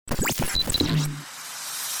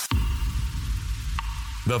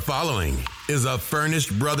The following is a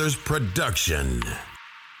Furnished Brothers production.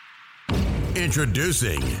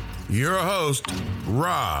 Introducing your host,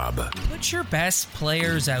 Rob. Put your best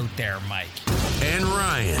players out there, Mike. And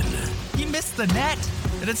Ryan. He missed the net,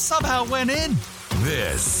 and it somehow went in.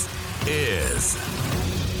 This is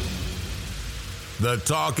the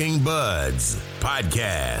Talking Buds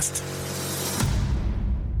podcast.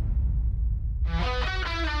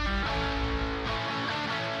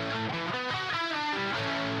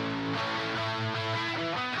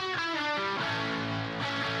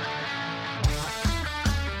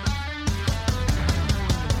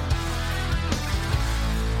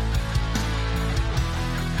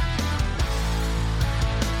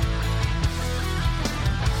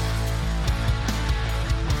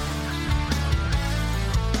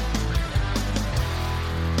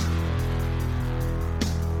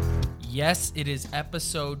 Yes, it is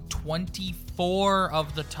episode 24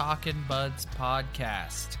 of the Talkin' Buds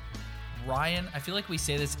podcast. Ryan, I feel like we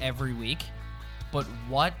say this every week, but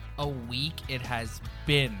what a week it has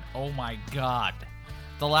been. Oh my God.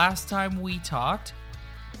 The last time we talked,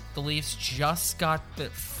 the Leafs just got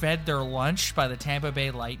fed their lunch by the Tampa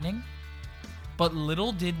Bay Lightning. But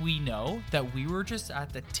little did we know that we were just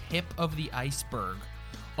at the tip of the iceberg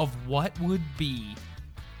of what would be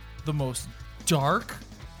the most dark,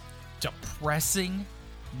 depressing,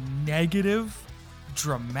 negative,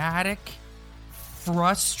 dramatic,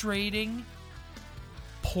 frustrating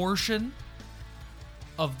portion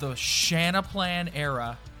of the Shanaplan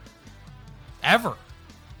era ever.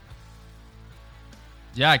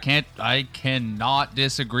 Yeah, I cannot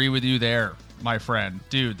disagree with you there, my friend.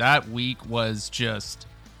 Dude, that week was just,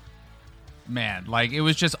 man, like it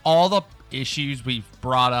was just all the issues we've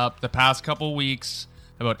brought up the past couple weeks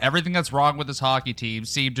about everything that's wrong with this hockey team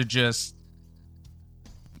seemed to just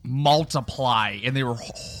multiply, and they were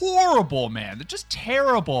horrible, man. They're just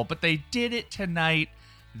terrible, but they did it tonight.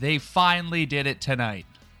 They finally did it tonight.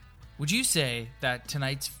 Would you say that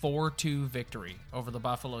tonight's 4-2 victory over the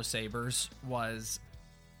Buffalo Sabres was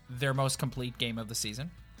their most complete game of the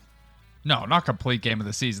season? No, not complete game of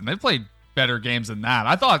the season. They played better games than that.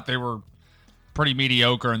 I thought they were pretty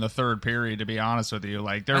mediocre in the third period, to be honest with you.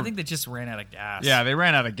 Like, I think they just ran out of gas. Yeah, they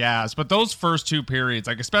ran out of gas. But those first two periods,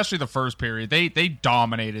 like especially the first period, they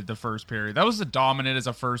dominated the first period. That was as dominant as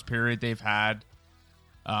a first period they've had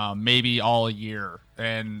maybe all year.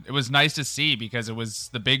 And it was nice to see because it was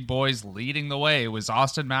the big boys leading the way. It was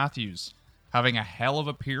Austin Matthews having a hell of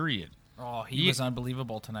a period. Oh, he was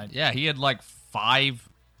unbelievable tonight. Yeah, he had like 5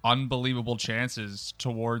 unbelievable chances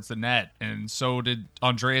towards the net, and so did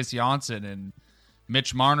Andreas Janssen, and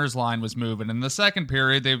Mitch Marner's line was moving. In the second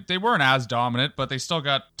period, they weren't as dominant, but they still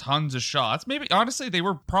got tons of shots. Maybe, honestly, they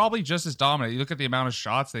were probably just as dominant. You look at the amount of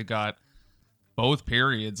shots they got both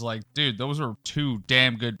periods. Like, dude, those were 2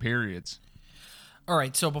 damn good periods. All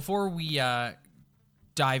right, so before we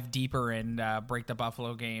dive deeper and break the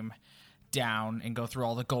Buffalo game down and go through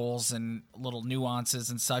all the goals and little nuances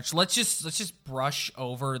and such, let's just brush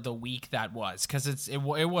over the week that was, because it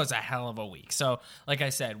was a hell of a week. So like I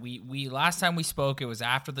said, we last time we spoke, it was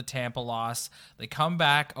after the Tampa loss. They come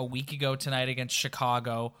back a week ago tonight against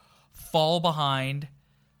Chicago, fall behind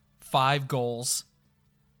 5 goals,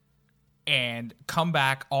 and come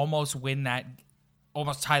back, almost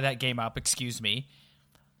tie that game up,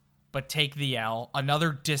 but take the L.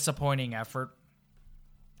 Another disappointing effort.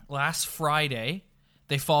 Last Friday,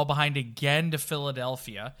 they fall behind again to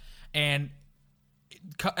Philadelphia and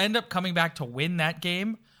end up coming back to win that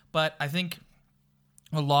game. But I think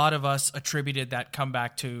a lot of us attributed that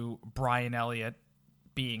comeback to Brian Elliott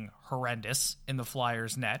being horrendous in the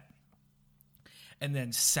Flyers' net. And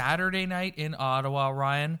then Saturday night in Ottawa,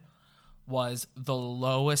 Ryan, was the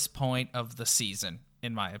lowest point of the season,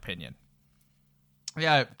 in my opinion.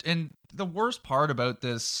 Yeah, and the worst part about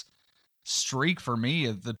this streak for me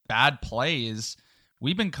of the bad play is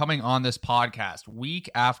we've been coming on this podcast week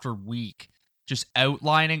after week just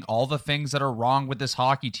outlining all the things that are wrong with this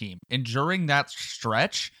hockey team, and during that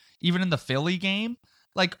stretch, even in the Philly game,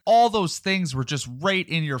 like all those things were just right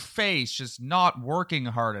in your face, just not working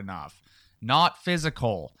hard enough, not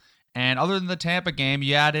physical. And other than the Tampa game,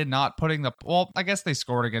 you added not putting I guess they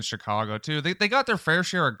scored against Chicago too. They got their fair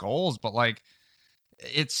share of goals, but like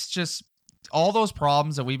it's just all those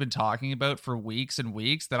problems that we've been talking about for weeks and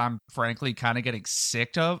weeks that I'm frankly kind of getting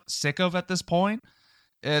sick of at this point.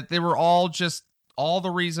 They were all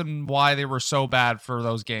the reason why they were so bad for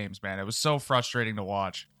those games, man. It was so frustrating to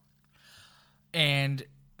watch. And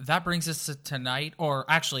that brings us to tonight, or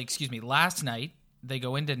actually, last night, they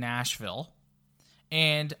go into Nashville.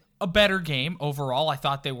 And a better game overall. I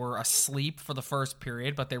thought they were asleep for the first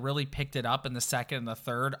period, but they really picked it up in the second and the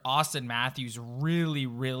third. Austin Matthews really,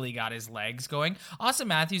 really got his legs going. Austin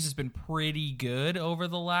Matthews has been pretty good over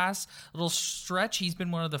the last little stretch. He's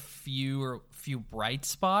been one of the few bright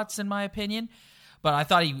spots, in my opinion. But I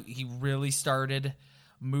thought he really started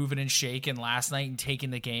moving and shaking last night and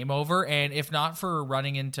taking the game over. And if not for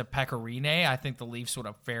running into Pekka Rinne, I think the Leafs would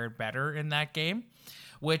have fared better in that game.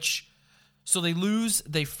 So they lose,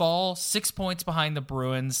 they fall 6 points behind the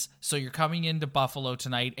Bruins. So you're coming into Buffalo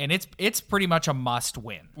tonight, and it's pretty much a must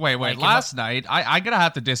win. Wait, Like, last night, I'm going to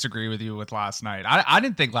have to disagree with you with last night. I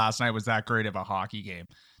didn't think last night was that great of a hockey game.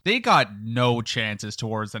 They got no chances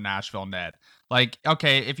towards the Nashville net. Like,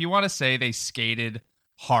 okay, if you want to say they skated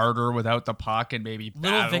harder without the puck and maybe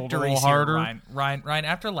little victories harder. Here, Ryan,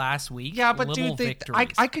 after last week, Yeah, but little dude, victories.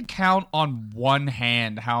 I could count on one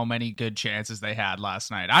hand how many good chances they had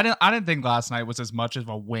last night. I didn't think last night was as much of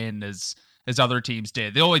a win as other teams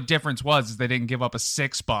did. The only difference was they didn't give up a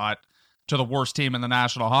 6 spot to the worst team in the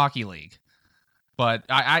National Hockey League. But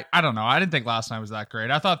I don't know. I didn't think last night was that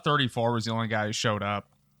great. I thought 34 was the only guy who showed up.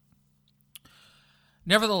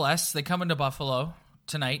 Nevertheless, they come into Buffalo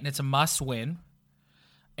tonight, and it's a must win.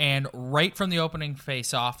 And right from the opening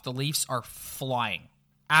face-off, the Leafs are flying.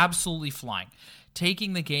 Absolutely flying.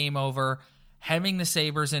 Taking the game over, hemming the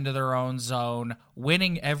Sabres into their own zone,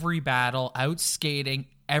 winning every battle, outskating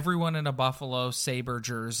everyone in a Buffalo Sabre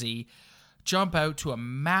jersey, jump out to a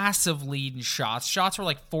massive lead in shots. Shots were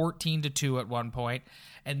like 14-2 at one point.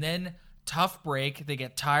 And then, tough break. They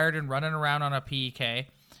get tired and running around on a PK.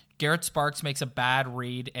 Garrett Sparks makes a bad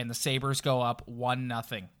read, and the Sabres go up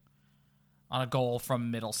 1-0. On a goal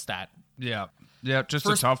from Middlestat. Yeah, just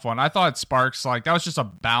a tough one. I thought Sparks, that was just a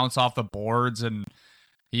bounce off the boards, and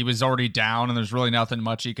he was already down, and there's really nothing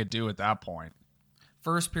much he could do at that point.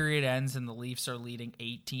 First period ends, and the Leafs are leading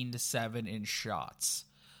 18-7 in shots.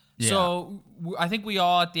 Yeah. So I think we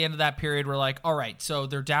all, at the end of that period, were like, all right, so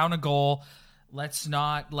they're down a goal. Let's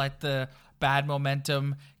not let the bad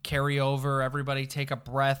momentum carry over. Everybody take a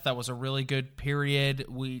breath. That was a really good period.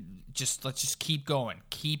 Let's just keep going,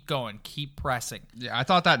 keep pressing. Yeah, I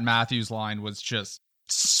thought that Matthews line was just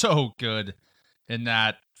so good in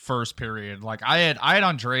that first period. Like I had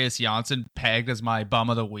Andreas Janssen pegged as my bum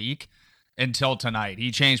of the week until tonight.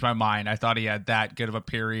 He changed my mind. I thought he had that good of a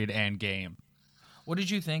period and game. What did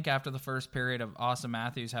you think after the first period of Austin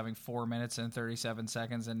Matthews having 4 minutes and 37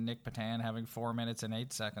 seconds and Nick Patan having 4 minutes and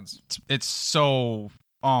 8 seconds? It's so,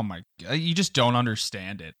 oh my God, you just don't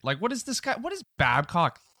understand it. Like, what is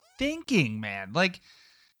Babcock thinking, man? Like,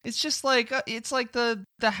 it's just like it's like the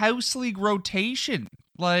house league rotation.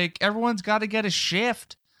 Like, everyone's got to get a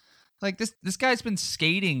shift. Like, this guy's been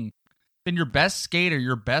your best skater,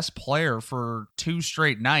 your best player for 2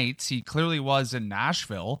 straight nights. He clearly was in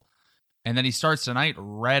Nashville, and then he starts tonight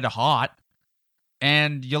red hot.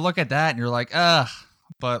 And you look at that and you're like, ugh.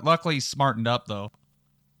 But luckily he's smartened up, though.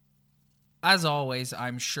 As always,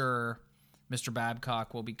 I'm sure Mr.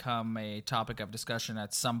 Babcock will become a topic of discussion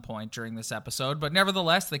at some point during this episode. But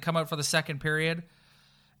nevertheless, they come out for the second period,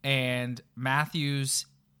 and Matthews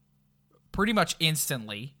pretty much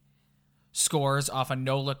instantly scores off a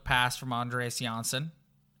no-look pass from Andreas Janssen,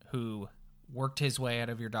 who worked his way out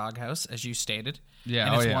of your doghouse, as you stated. Yeah,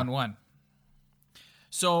 and it's 1-1.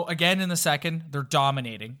 So, again, in the second, they're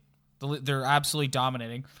dominating. They're absolutely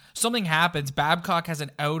dominating. Something happens. Babcock has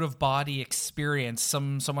an out-of-body experience.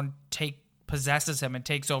 Someone possesses him and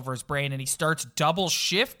takes over his brain, and he starts double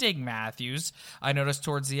shifting Matthews. I noticed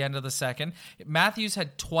towards the end of the second. Matthews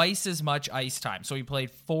had twice as much ice time. So he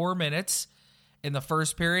played 4 minutes in the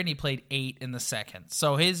first period, and he played 8 in the second.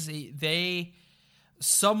 So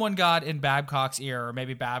someone got in Babcock's ear, or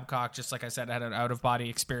maybe Babcock, just like I said, had an out-of-body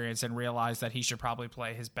experience and realized that he should probably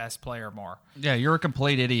play his best player more. Yeah, you're a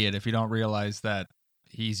complete idiot if you don't realize that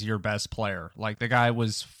he's your best player. Like, the guy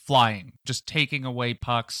was flying, just taking away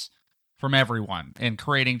pucks from everyone and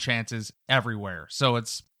creating chances everywhere. So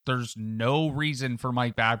there's no reason for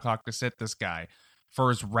Mike Babcock to sit this guy for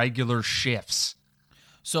his regular shifts.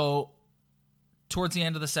 So, towards the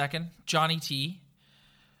end of the second, Johnny T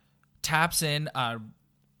taps in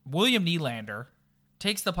William Nylander,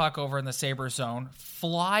 takes the puck over in the Sabres zone,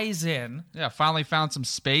 flies in. Yeah, finally found some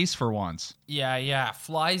space for once. Yeah,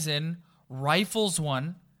 flies in, rifles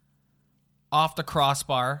one off the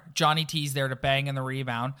crossbar. Johnny T's there to bang in the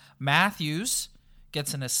rebound. Matthews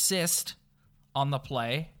gets an assist on the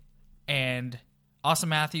play, and Austin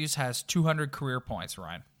Matthews has 200 career points,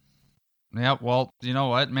 Ryan. Yeah, well, you know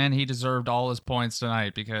what, man? He deserved all his points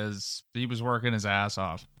tonight because he was working his ass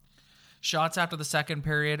off. Shots after the second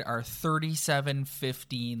period are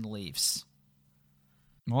 37-15 Leafs.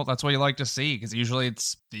 Well, that's what you like to see, because usually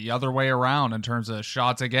it's the other way around in terms of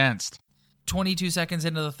shots against. 22 seconds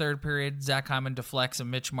into the third period, Zach Hyman deflects a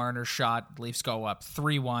Mitch Marner shot. Leafs go up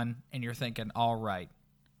 3-1, and you're thinking, all right,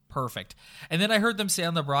 perfect. And then I heard them say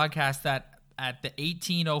on the broadcast that at the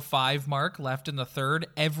 18:05 mark left in the third,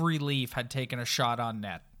 every Leaf had taken a shot on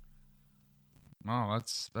net. Oh,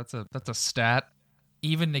 that's a stat.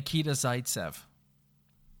 Even Nikita Zaitsev.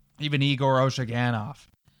 Even Igor Oshiganov.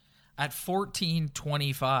 At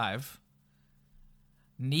 14:25,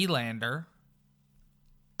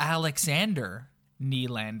 Alexander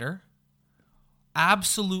Nylander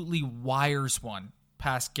absolutely wires one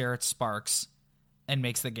past Garrett Sparks and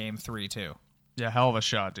makes the game 3-2. Yeah, hell of a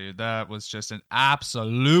shot, dude. That was just an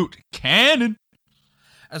absolute cannon.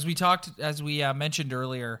 As we mentioned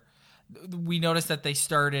earlier, we noticed that they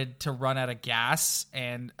started to run out of gas,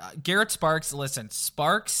 and Garrett Sparks,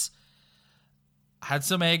 Sparks had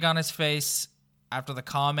some egg on his face after the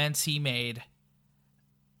comments he made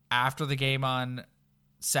after the game on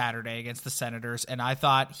Saturday against the Senators, and I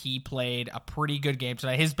thought he played a pretty good game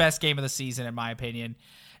tonight. His best game of the season, in my opinion.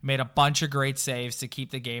 Made a bunch of great saves to keep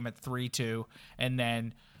the game at 3-2, and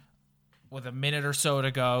then with a minute or so to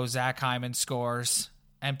go, Zach Hyman scores,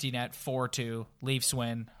 empty net, 4-2, Leafs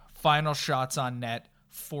win. Final shots on net,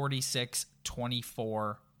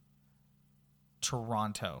 46-24,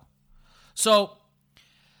 Toronto. So,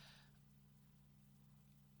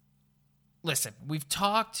 listen, we've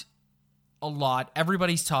talked a lot.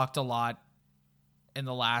 Everybody's talked a lot in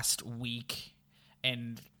the last week,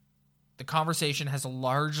 and the conversation has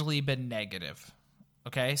largely been negative.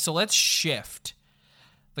 Okay, so let's shift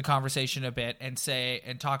the conversation a bit and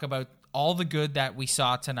talk about all the good that we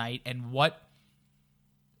saw tonight and what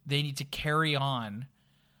they need to carry on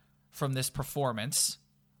from this performance,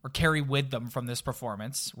 or carry with them from this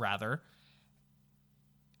performance, rather,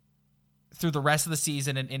 through the rest of the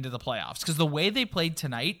season and into the playoffs. Because the way they played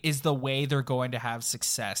tonight is the way they're going to have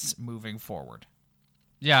success moving forward.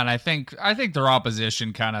 Yeah, and I think their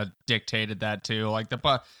opposition kind of dictated that too. Like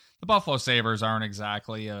the Buffalo Sabres aren't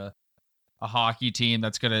exactly a hockey team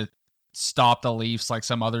that's going to stop the Leafs like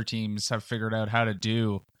some other teams have figured out how to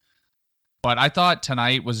do. But I thought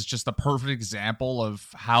tonight was just the perfect example of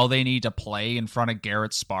how they need to play in front of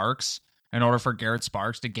Garrett Sparks in order for Garrett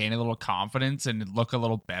Sparks to gain a little confidence and look a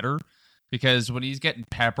little better. Because when he's getting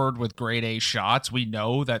peppered with grade A shots, we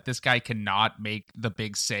know that this guy cannot make the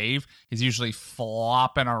big save. He's usually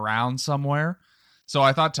flopping around somewhere. So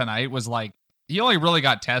I thought tonight was like, he only really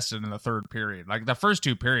got tested in the third period. Like the first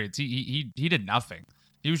two periods, he did nothing.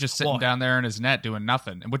 He was just sitting down there in his net doing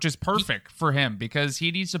nothing, which is perfect for him because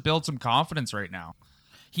he needs to build some confidence right now.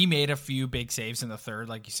 He made a few big saves in the third,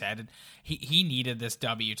 like you said, and he needed this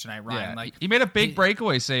W tonight, Ryan. Yeah, like he made a big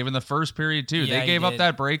breakaway save in the first period too. Yeah, they gave up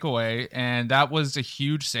that breakaway, and that was a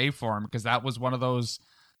huge save for him because that was one of those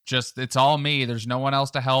just, it's all me. There's no one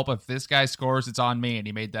else to help. If this guy scores, it's on me. And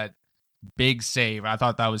he made that big save. I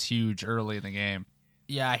thought that was huge early in the game.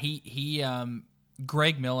 Yeah, he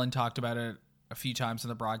Greg Millen talked about it a few times in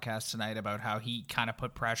the broadcast tonight about how he kind of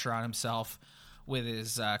put pressure on himself with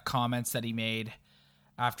his comments that he made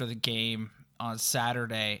after the game on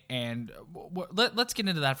Saturday. And let's get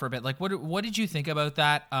into that for a bit. Like, what did you think about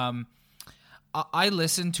that? I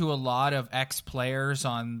listened to a lot of ex-players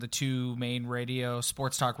on the two main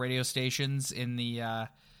sports talk radio stations in the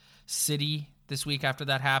city this week after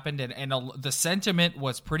that happened. And the sentiment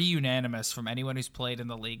was pretty unanimous from anyone who's played in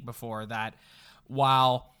the league before, that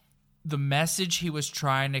while the message he was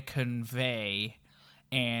trying to convey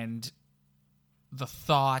and the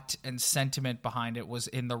thought and sentiment behind it was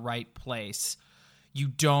in the right place, you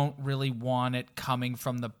don't really want it coming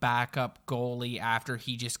from the backup goalie after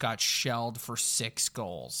he just got shelled for 6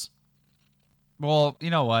 goals. Well, you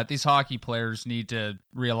know what? These hockey players need to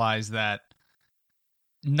realize that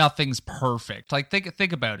nothing's perfect. Like,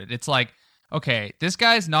 think about it. It's like, okay, this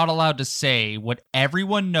guy's not allowed to say what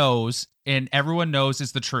everyone knows and everyone knows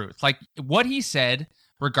is the truth. Like, what he said,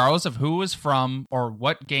 regardless of who it was from or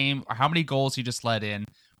what game or how many goals he just let in,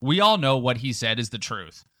 we all know what he said is the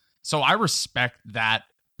truth. So I respect that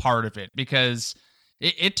part of it because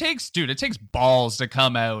it takes balls to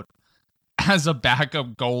come out as a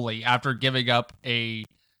backup goalie after giving up a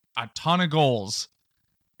ton of goals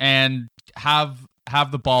and have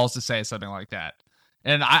the balls to say something like that.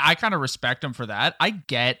 And I kind of respect him for that. I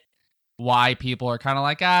get why people are kind of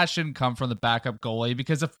like, it shouldn't come from the backup goalie.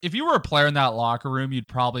 Because if you were a player in that locker room, you'd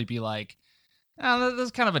probably be like,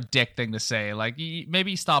 that's kind of a dick thing to say. Like,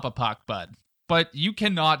 maybe stop a puck, bud. But you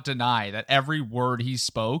cannot deny that every word he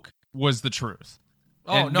spoke was the truth.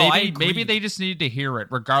 Oh, no, I agree. Maybe they just needed to hear it,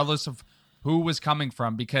 regardless of who was coming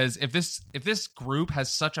from, because if this group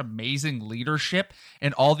has such amazing leadership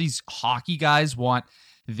and all these hockey guys want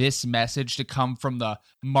this message to come from the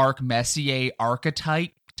Mark Messier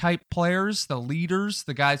archetype type players, the leaders,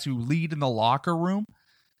 the guys who lead in the locker room,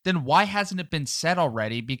 then why hasn't it been said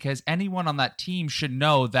already? Because anyone on that team should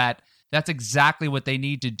know that that's exactly what they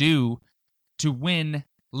need to do to win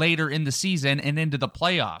later in the season and into the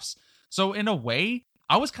playoffs. So in a way,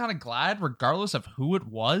 I was kind of glad, regardless of who it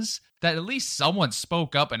was, that at least someone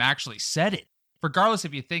spoke up and actually said it. Regardless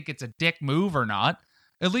if you think it's a dick move or not,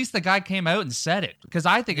 at least the guy came out and said it, because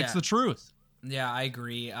I think it's the truth. Yeah, I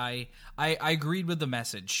agree. I agreed with the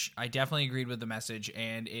message. I definitely agreed with the message,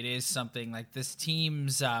 and it is something like this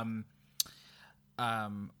team's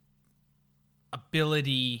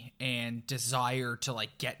ability and desire to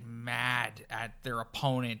like get mad at their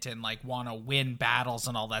opponent and like want to win battles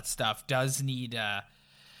and all that stuff does need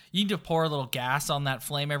you need to pour a little gas on that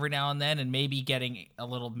flame every now and then, and maybe getting a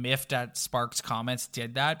little miffed at Sparks' comments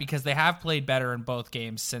did that, because they have played better in both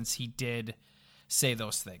games since he did say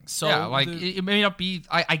those things. So yeah, like it may not be,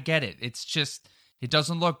 I get it. It's just, it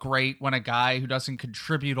doesn't look great when a guy who doesn't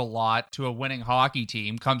contribute a lot to a winning hockey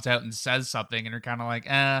team comes out and says something, and you're kind of like,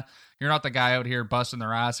 you're not the guy out here busting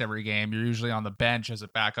their ass every game. You're usually on the bench as a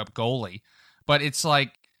backup goalie. But it's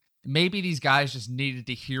like, maybe these guys just needed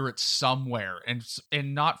to hear it somewhere,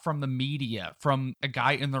 and not from the media, from a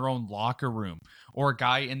guy in their own locker room or a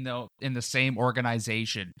guy in the same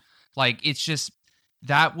organization. Like, it's just,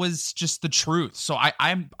 that was just the truth. So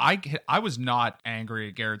I was not angry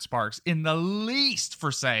at Garrett Sparks in the least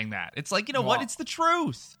for saying that. It's like, what? It's the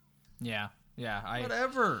truth. Yeah. Yeah.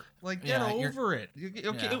 Whatever. Like, get over it. Okay.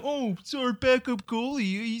 Yeah. Oh, so our backup goalie,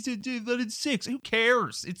 he's at 6. Who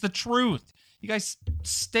cares? It's the truth. You guys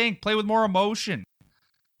stink. Play with more emotion.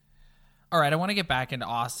 All right, I want to get back into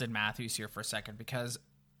Austin Matthews here for a second, because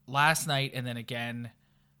last night and then again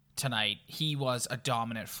tonight, he was a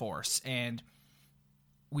dominant force. And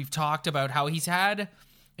we've talked about how he's had,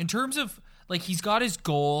 in terms of, like, he's got his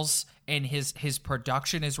goals and his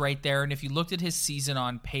production is right there. And if you looked at his season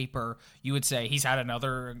on paper, you would say he's had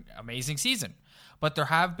another amazing season. But there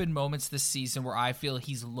have been moments this season where I feel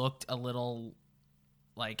he's looked a little,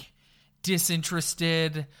 like,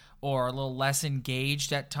 disinterested or a little less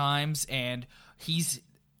engaged at times, and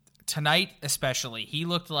tonight especially, he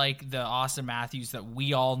looked like the Austin Matthews that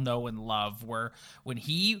we all know and love, where when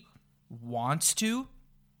he wants to,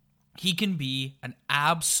 he can be an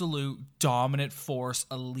absolute dominant force,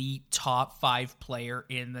 elite top 5 player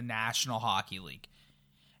in the National Hockey League.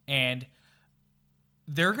 And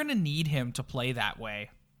they're going to need him to play that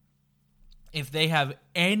way if they have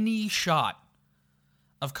any shot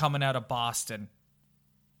of coming out of Boston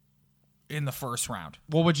in the first round.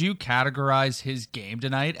 Well, would you categorize his game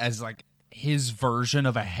tonight as like his version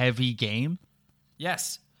of a heavy game?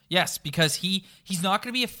 Yes, because he's not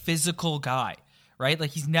going to be a physical guy, right?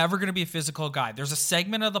 Like, he's never going to be a physical guy. There's a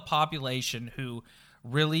segment of the population who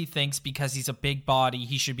really thinks because he's a big body,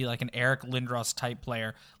 he should be like an Eric Lindros type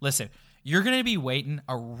player. Listen, you're going to be waiting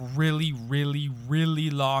a really, really,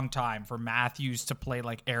 really long time for Matthews to play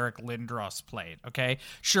like Eric Lindros played, okay?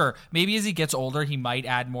 Sure, maybe as he gets older, he might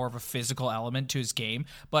add more of a physical element to his game,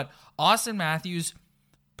 but Austin Matthews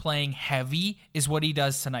playing heavy is what he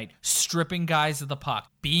does tonight. Stripping guys of the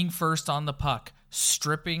puck, being first on the puck,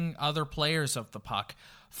 stripping other players of the puck,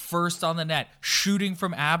 first on the net, shooting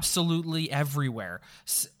from absolutely everywhere,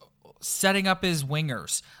 setting up his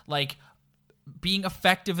wingers, like, being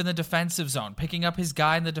effective in the defensive zone, picking up his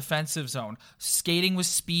guy in the defensive zone, skating with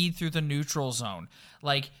speed through the neutral zone.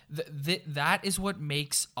 Like, that is what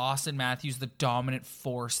makes Austin Matthews the dominant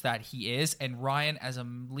force that he is. And Ryan, as a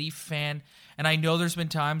Leaf fan, and I know there's been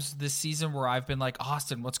times this season where I've been like,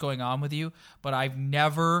 Austin, what's going on with you? But I've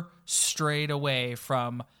never strayed away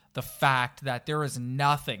from the fact that there is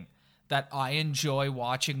nothing that I enjoy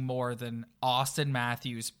watching more than Austin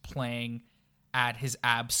Matthews playing at his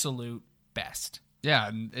absolute best. Yeah,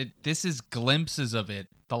 and this is glimpses of it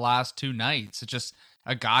the last 2 nights. It's just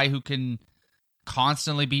a guy who can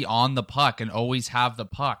constantly be on the puck and always have the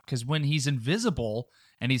puck, because when he's invisible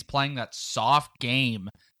and he's playing that soft game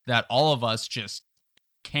that all of us just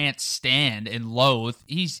can't stand and loathe,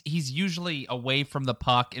 he's usually away from the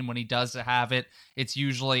puck, and when he does have it, it's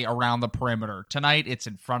usually around the perimeter. Tonight, it's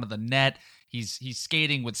in front of the net. He's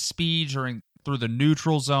skating with speed through the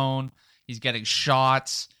neutral zone. He's getting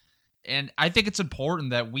shots. And I think it's important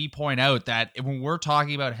that we point out that when we're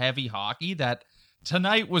talking about heavy hockey, that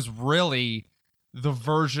tonight was really the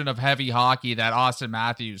version of heavy hockey that Austin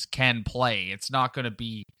Matthews can play. It's not going to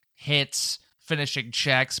be hits, finishing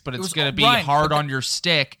checks, but it's going to be hard on your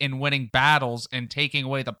stick and winning battles and taking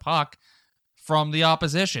away the puck from the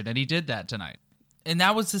opposition, and he did that tonight. And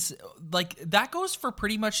that was this, like, that goes for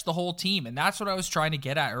pretty much the whole team. And that's what I was trying to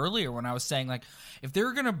get at earlier when I was saying, like, if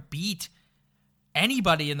they're going to beat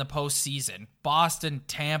anybody in the postseason, Boston,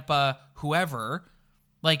 Tampa, whoever,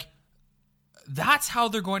 like, that's how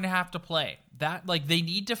they're going to have to play. That, like, they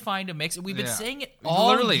need to find a mix. We've been saying it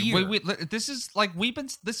all year. This is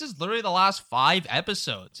literally the last 5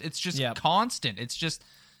 episodes. It's just constant. It's just,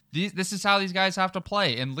 this is how these guys have to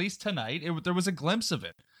play. And at least tonight, there was a glimpse of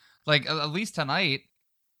it. Like, at least tonight,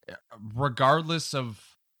 regardless of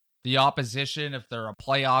the opposition, if they're a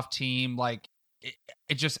playoff team, like,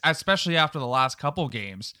 it just, especially after the last couple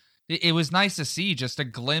games, it was nice to see just a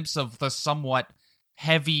glimpse of the somewhat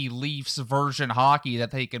heavy Leafs version hockey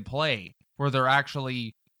that they can play, where they're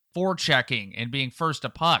actually forechecking and being first to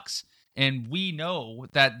pucks. And we know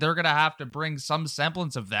that they're going to have to bring some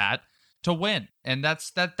semblance of that to win. And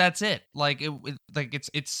that's it. Like,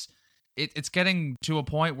 it's getting to a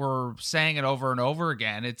point where we're saying it over and over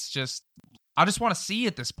again. It's just, I just want to see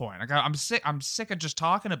at this point. Like, I'm sick of just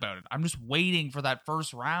talking about it. I'm just waiting for that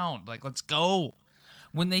first round. Like, let's go.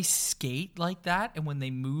 When they skate like that and when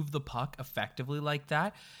they move the puck effectively like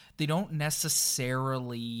that, they don't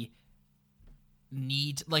necessarily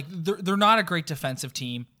need, like, they're not a great defensive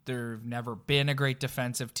team. They've never been a great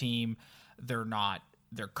defensive team. Their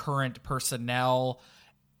current personnel,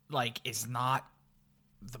 like, is not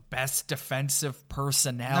the best defensive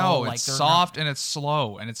personnel. No, like, it's soft and it's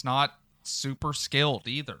slow and it's not super skilled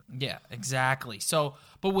either. Yeah, exactly. So,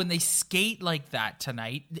 but when they skate like that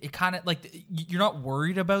tonight, it kind of, like, you're not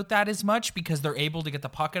worried about that as much because they're able to get the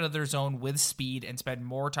puck out of their zone with speed and spend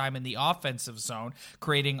more time in the offensive zone,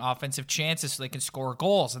 creating offensive chances so they can score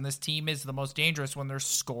goals. And this team is the most dangerous when they're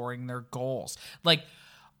scoring their goals. Like,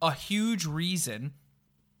 a huge reason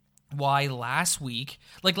why last week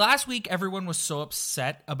everyone was so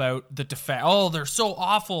upset about the defense. Oh, they're so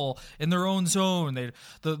awful in their own zone. They're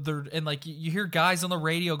and, like, you hear guys on the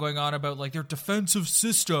radio going on about, like, their defensive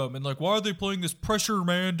system and, like, why are they playing this pressure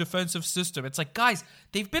man defensive system? It's like, guys,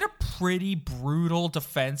 they've been a pretty brutal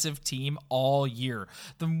defensive team all year.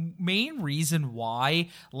 The main reason why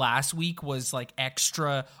last week was, like,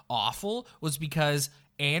 extra awful was because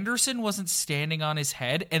Anderson wasn't standing on his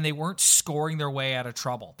head and they weren't scoring their way out of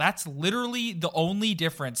trouble. That's literally the only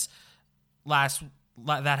difference that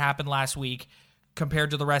happened last week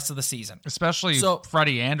compared to the rest of the season. Especially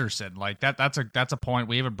Freddie Anderson. Like, that's a point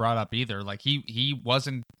we haven't brought up either. Like, he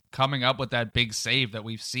wasn't coming up with that big save that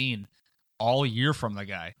we've seen all year from the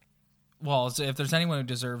guy. Well, if there's anyone who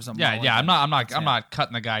deserves them, I'm not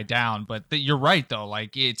cutting the guy down, but you're right though.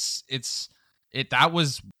 Like, that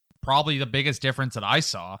was probably the biggest difference that I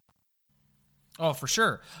saw. Oh, for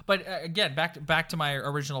sure. But again, back to my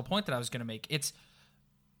original point that I was going to make. It's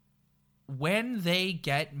when they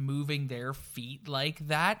get moving their feet like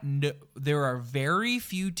that, there are very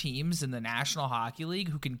few teams in the National Hockey League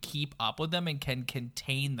who can keep up with them and can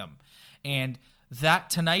contain them. And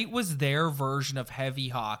that tonight was their version of heavy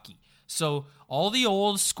hockey. So all the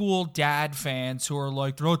old school dad fans who are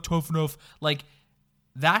like, they're not tough enough, like,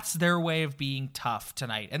 that's their way of being tough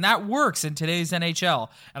tonight. And that works in today's NHL.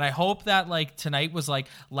 And I hope that, like, tonight was, like,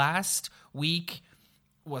 last week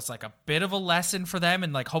was, like, a bit of a lesson for them.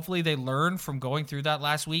 And, like, hopefully they learn from going through that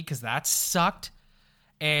last week because that sucked.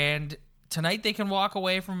 And tonight they can walk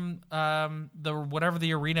away from whatever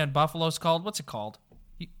the arena in Buffalo's called. What's it called?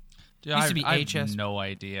 Used to be I have no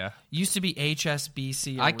idea. Used to be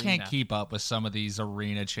HSBC Arena. I can't keep up with some of these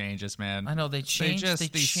arena changes, man. I know they changed.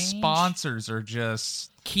 These sponsors are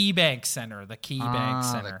just KeyBank Center. The KeyBank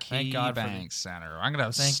Center. The KeyBank Center. I'm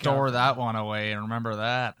gonna store that one away and remember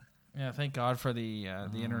that. Yeah, thank God for the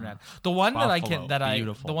internet. The one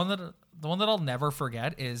Buffalo, the one that I'll never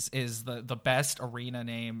forget is the best arena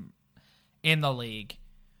name in the league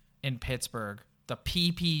in Pittsburgh. The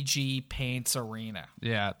PPG Paints Arena.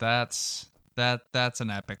 Yeah, that's an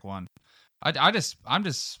epic one. I'm just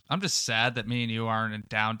sad that me and you aren't in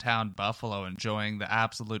downtown Buffalo enjoying the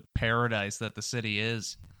absolute paradise that the city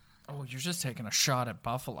is. Oh, you're just taking a shot at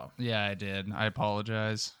Buffalo. Yeah, I did. I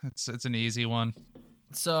apologize. It's an easy one.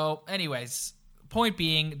 So, anyways, point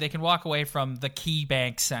being, they can walk away from the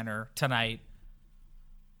KeyBank Center tonight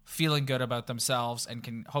feeling good about themselves and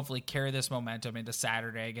can hopefully carry this momentum into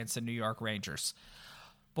Saturday against the New York Rangers.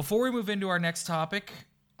 Before we move into our next topic,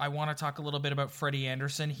 I want to talk a little bit about Freddie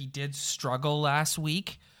Anderson. He did struggle last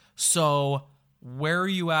week. So where are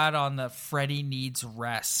you at on the Freddie needs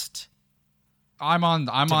rest? I'm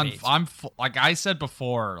like I said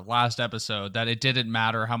before last episode that it didn't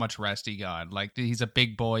matter how much rest he got. Like, he's a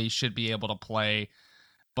big boy, he should be able to play,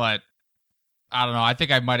 but I don't know. I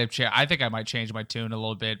think I might have I think I might change my tune a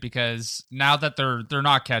little bit, because now that they're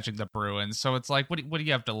not catching the Bruins, so it's like, what do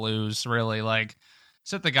you have to lose, really? Like,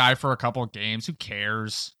 sit the guy for a couple of games. Who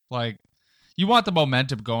cares? Like, you want the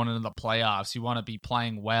momentum going into the playoffs. You want to be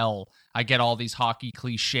playing well. I get all these hockey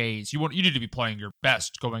cliches. You need to be playing your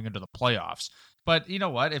best going into the playoffs. But you know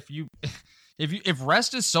what? If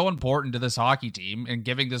rest is so important to this hockey team and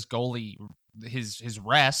giving this goalie his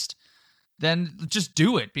rest, then just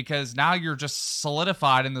do it, because now you're just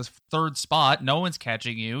solidified in this third spot. No one's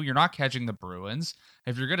catching you. You're not catching the Bruins.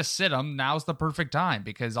 If you're going to sit them, now's the perfect time,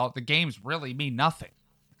 because all the games really mean nothing.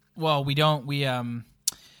 Well, we'll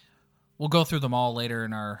go through them all later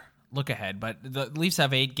in our look ahead, but the Leafs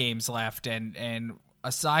have 8 games left, and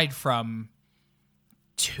aside from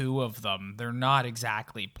 2 of them, they're not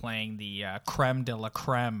exactly playing the creme de la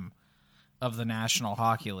creme of the National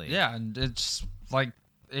Hockey League. Yeah, and it's like,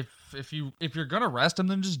 if you're gonna rest them,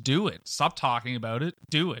 then just do it. Stop talking about it.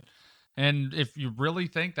 Do it. And if you really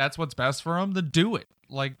think that's what's best for them, then do it.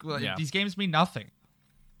 Like, these games mean nothing.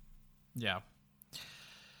 Yeah.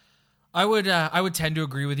 I would tend to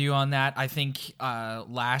agree with you on that. I think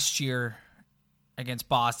last year against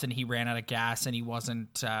Boston, he ran out of gas and he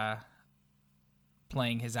wasn't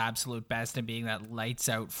playing his absolute best and being that lights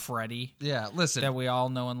out Freddie. Yeah, listen, that we all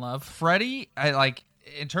know and love. Freddie, I like,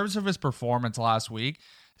 in terms of his performance last week,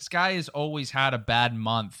 this guy has always had a bad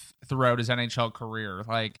month throughout his NHL career.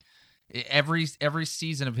 Like, every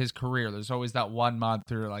season of his career, there's always that one month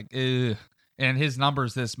where you're like, ugh. And his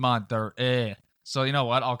numbers this month are eh. So you know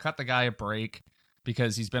what? I'll cut the guy a break,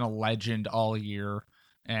 because he's been a legend all year.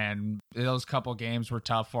 And those couple games were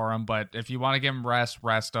tough for him. But if you want to give him rest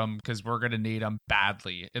him, because we're going to need him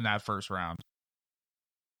badly in that first round.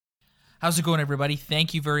 How's it going, everybody?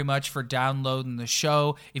 Thank you very much for downloading the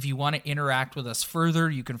show. If you want to interact with us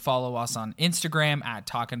further, you can follow us on Instagram at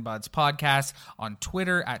Talkin' Buds Podcast, on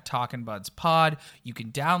Twitter at Talkin' Buds Pod. You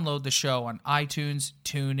can download the show on iTunes,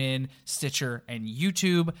 TuneIn, Stitcher, and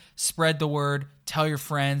YouTube. Spread the word. Tell your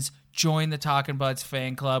friends. Join the Talkin' Buds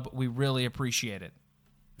fan club. We really appreciate it.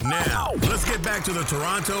 Now, let's get back to the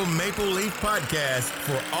Toronto Maple Leaf Podcast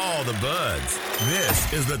for all the buds.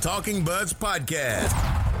 This is the Talking Buds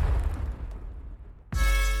Podcast.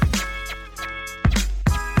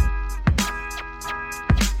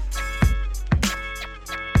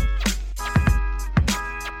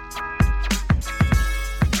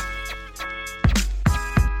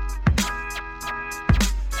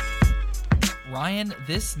 Ryan,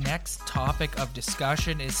 this next topic of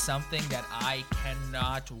discussion is something that I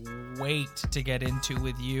cannot wait to get into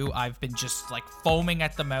with you. I've been just like foaming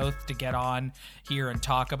at the mouth to get on here and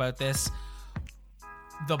talk about this.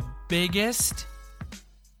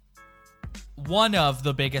 One of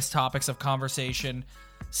the biggest topics of conversation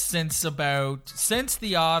since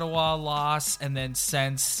the Ottawa loss, and then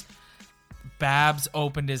since Babs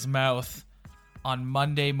opened his mouth on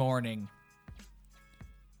Monday morning,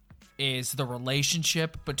 is the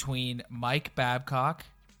relationship between Mike Babcock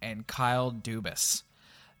and Kyle Dubas.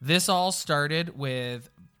 This all started with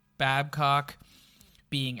Babcock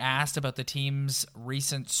being asked about the team's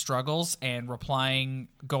recent struggles and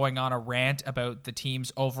going on a rant about the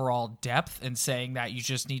team's overall depth and saying that you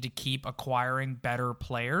just need to keep acquiring better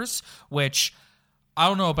players, which I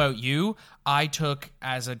don't know about you, I took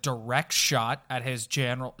as a direct shot at his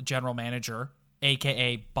general manager,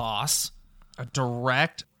 aka boss. A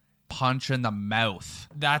direct punch in the mouth.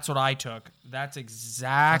 That's what I took. That's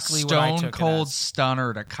exactly what I took. Stone cold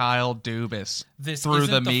stunner to Kyle Dubas through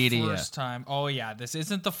the media. First time. Oh yeah, this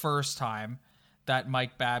isn't the first time that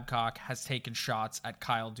Mike Babcock has taken shots at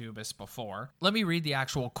Kyle Dubas before. Let me read the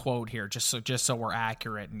actual quote here, just so we're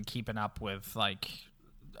accurate and keeping up with like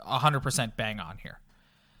 100% bang on here.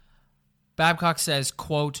 Babcock says,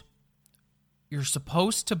 quote, "You're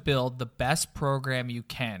supposed to build the best program you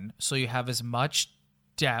can so you have as much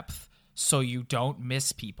depth so you don't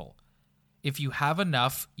miss people. If you have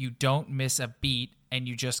enough, you don't miss a beat and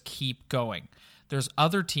you just keep going. There's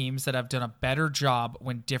other teams that have done a better job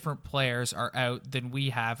when different players are out than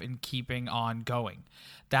we have in keeping on going.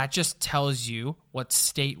 That just tells you what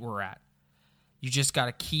state we're at. You just got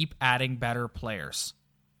to keep adding better players."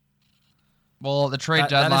 Well, the trade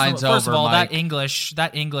deadline's over. First of all, Mike.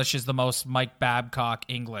 that English is the most Mike Babcock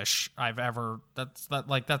English I've ever.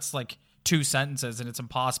 That's like 2 sentences, and it's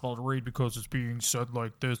impossible to read because it's being said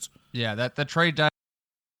like this. Yeah, that the trade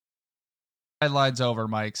deadline's over,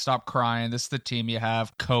 Mike. Stop crying. This is the team you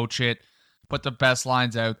have. Coach it. Put the best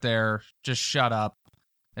lines out there. Just shut up.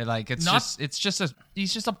 And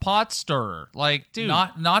he's just a pot stirrer. Like, dude,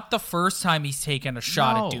 not the first time he's taken a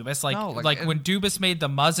shot at Dubas. When Dubas made the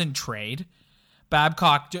Muzzin trade,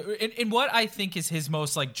 Babcock, and what I think is his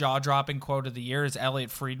most like jaw-dropping quote of the year is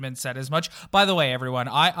Elliot Friedman said as much. By the way, everyone,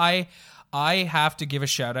 I have to give a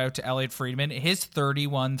shout out to Elliot Friedman. His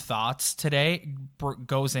 31 thoughts today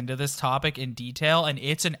goes into this topic in detail, and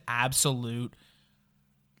it's an absolute,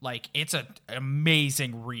 like, it's an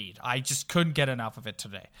amazing read. I just couldn't get enough of it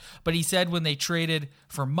today. But he said when they traded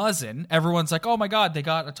for Muzzin, everyone's like, oh my God, they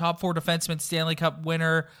got a top 4 defenseman, Stanley Cup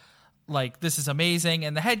winner. Like, this is amazing.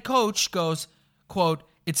 And the head coach goes, quote,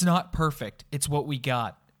 "It's not perfect. It's what we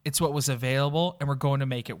got. It's what was available, and we're going to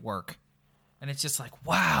make it work." And it's just like,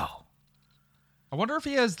 wow. I wonder if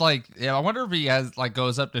he has goes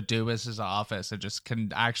up to Dubas's office and just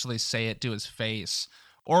can actually say it to his face,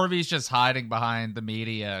 or if he's just hiding behind the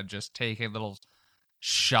media and just taking little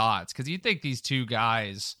shots. Because you think these two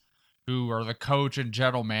guys, who are the coach and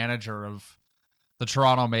general manager of the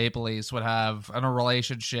Toronto Maple Leafs, would have a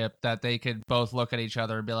relationship that they could both look at each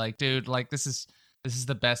other and be like, "Dude, like this is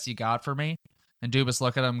the best you got for me." And Dubas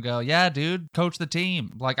look at him and go, "Yeah, dude, coach the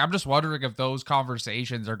team." Like, I'm just wondering if those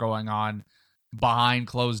conversations are going on behind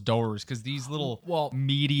closed doors, because these little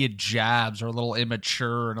media jabs are a little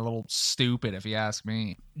immature and a little stupid, if you ask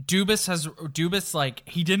me. Dubas, like,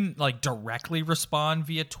 he didn't like directly respond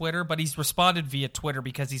via Twitter, but he's responded via Twitter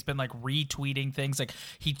because he's been like retweeting things. Like,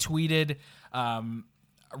 he retweeted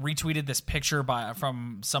this picture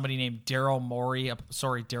from somebody named Daryl Morey.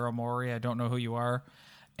 Sorry, Daryl Morey, I don't know who you are.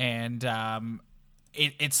 And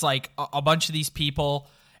it's like a bunch of these people,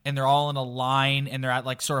 and they're all in a line, and they're at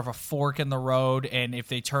like sort of a fork in the road. And if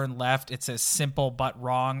they turn left, it says simple but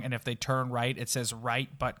wrong. And if they turn right, it says right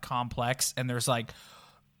but complex. And there's like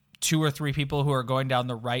 2 or 3 people who are going down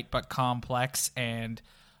the right but complex, and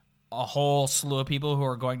a whole slew of people who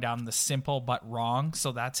are going down the simple but wrong.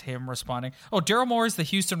 So that's him responding. Oh, Daryl Moore is the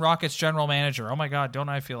Houston Rockets general manager. Oh my God, don't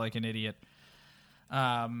I feel like an idiot?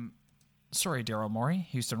 Sorry, Daryl Morey,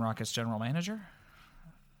 Houston Rockets general manager.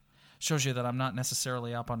 Shows you that I'm not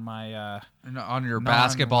necessarily up on my on your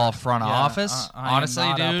basketball front office.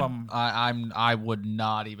 Honestly, dude, I would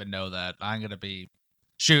not even know that. I'm gonna be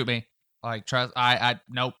shoot me. Like, trust.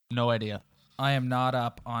 Nope, no idea. I am not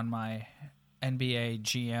up on my NBA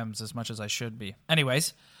GMs as much as I should be.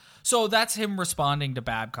 Anyways, so that's him responding to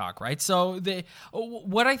Babcock, right? So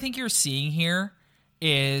what I think you're seeing here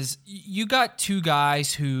is you got two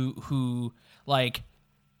guys who like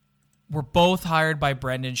were both hired by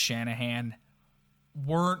Brendan Shanahan,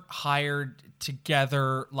 weren't hired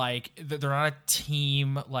together. Like, they're not a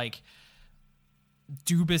team. Like,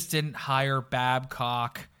 Dubas didn't hire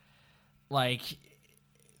Babcock. Like,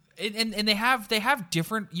 and they have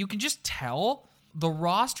different. You can just tell the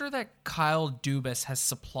roster that Kyle Dubas has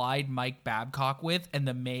supplied Mike Babcock with, and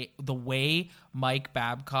the way Mike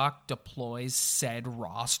Babcock deploys said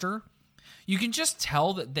roster. You can just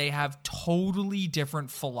tell that they have totally different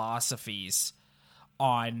philosophies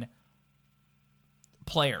on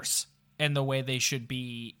players and the way they should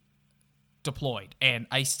be deployed, and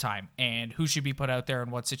ice time, and who should be put out there in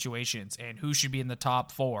what situations, and who should be in the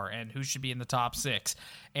top 4, and who should be in the top 6,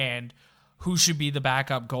 and who should be the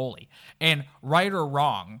backup goalie. And right or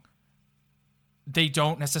wrong, they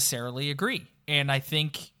don't necessarily agree. And I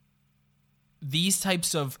think these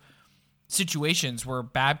types of situations where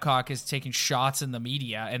Babcock is taking shots in the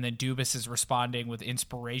media and then Dubas is responding with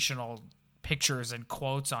inspirational pictures and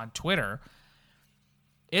quotes on Twitter,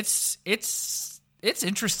 it's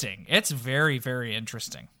interesting. It's very, very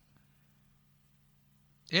interesting.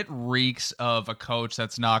 It reeks of a coach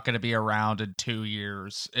that's not going to be around in 2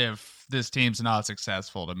 years if this team's not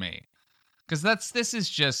successful, to me. Because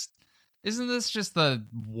isn't this just the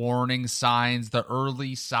warning signs, the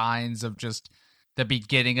early signs of just the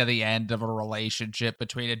beginning of the end of a relationship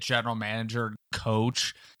between a general manager and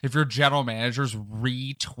coach? If your general manager's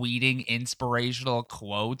retweeting inspirational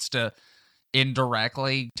quotes to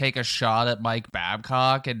indirectly take a shot at Mike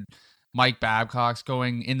Babcock, and Mike Babcock's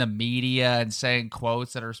going in the media and saying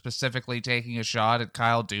quotes that are specifically taking a shot at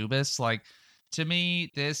Kyle Dubas, like, to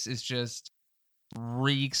me, this is just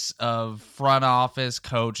reeks of front office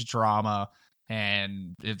coach drama.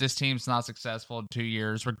 And if this team's not successful in 2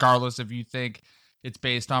 years, regardless if you think it's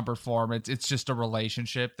based on performance, it's just a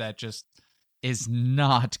relationship that just is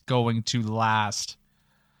not going to last.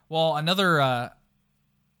 Well, another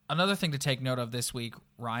thing to take note of this week,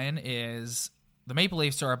 Ryan, is the Maple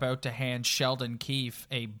Leafs are about to hand Sheldon Keefe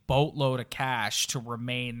a boatload of cash to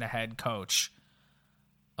remain the head coach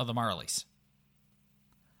of the Marlies.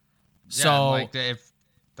 Yeah, so, like, if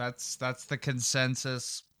that's the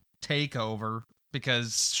consensus takeover,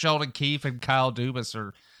 because Sheldon Keefe and Kyle Dubas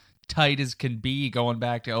are tight as can be going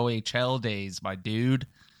back to OHL days, my dude.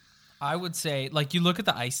 I would say, like, you look at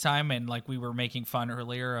the ice time, and like we were making fun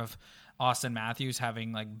earlier of Austin Matthews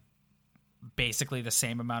having like basically the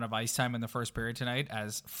same amount of ice time in the first period tonight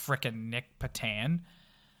as frickin' Nick Patan.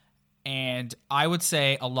 And I would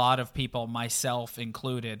say a lot of people, myself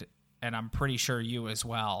included, and I'm pretty sure you as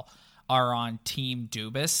well, are on Team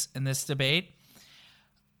Dubas in this debate.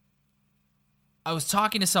 I was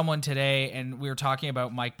talking to someone today, and we were talking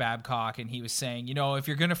about Mike Babcock, and he was saying, you know, if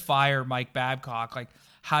you're going to fire Mike Babcock, like,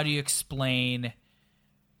 how do you explain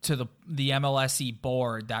to the MLSE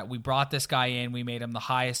board that we brought this guy in, we made him the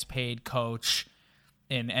highest paid coach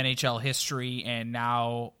in NHL history, and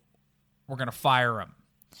now we're going to fire him?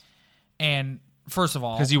 And first of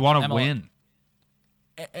all, because you want to win.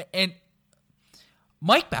 And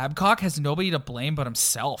Mike Babcock has nobody to blame but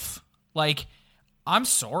himself. Like, I'm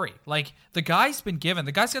sorry. Like, the guy's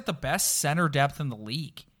got the best center depth in the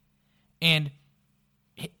league. And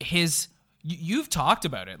you've talked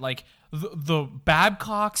about it. Like, the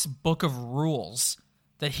Babcock's book of rules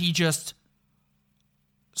that he just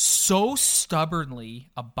so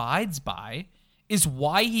stubbornly abides by is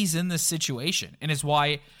why he's in this situation, and is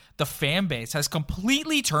why the fan base has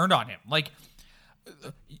completely turned on him. Like,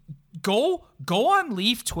 go on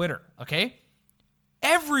Leaf Twitter, okay?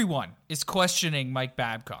 Everyone is questioning Mike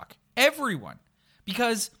Babcock. Everyone.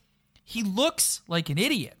 Because he looks like an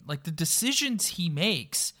idiot. Like, the decisions he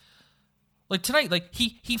makes. Like, tonight, like,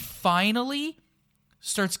 he finally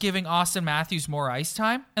starts giving Austin Matthews more ice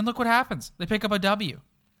time, and look what happens. They pick up a W.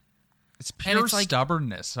 It's pure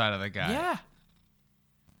stubbornness out of the guy. Yeah.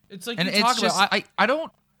 It's like, and you it's talk just, about...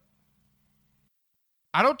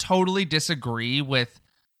 I don't totally disagree with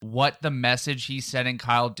what the message he's sending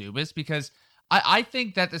Kyle Dubas, because I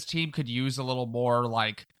think that this team could use a little more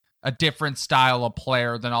like a different style of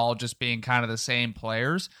player than all just being kind of the same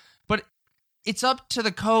players. But it's up to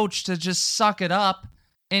the coach to just suck it up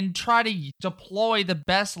and try to deploy the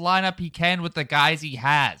best lineup he can with the guys he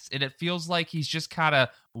has. And it feels like he's just kind of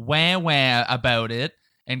wah-wah about it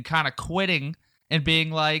and kind of quitting and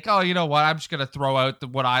being like, oh, you know what, I'm just going to throw out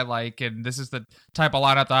what I like, and this is the type of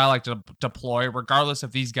lineup that I like to deploy, regardless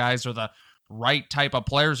if these guys are the right type of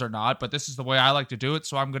players or not, but this is the way I like to do it,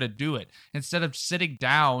 so I'm going to do it. Instead of sitting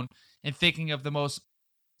down and thinking of the most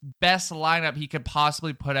best lineup he could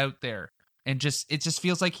possibly put out there. And it just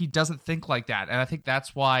feels like he doesn't think like that. And I think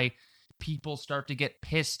that's why people start to get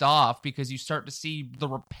pissed off, because you start to see the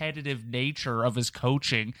repetitive nature of his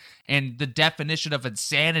coaching and the definition of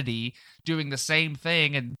insanity, doing the same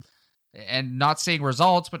thing and not seeing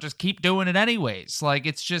results, but just keep doing it anyways. Like,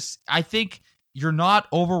 it's just, I think you're not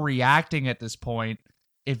overreacting at this point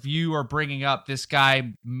if you are bringing up this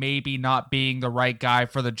guy maybe not being the right guy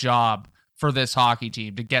for the job for this hockey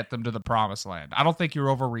team to get them to the promised land. I don't think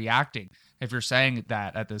you're overreacting if you're saying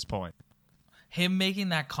that at this point. Him making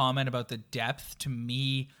that comment about the depth, to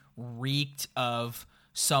me, reeked of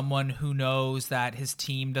someone who knows that his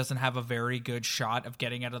team doesn't have a very good shot of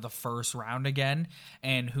getting out of the first round again,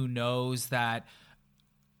 and who knows that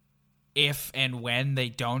if and when they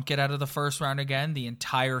don't get out of the first round again, the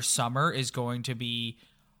entire summer is going to be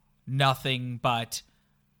nothing but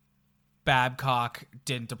Babcock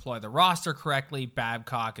didn't deploy the roster correctly,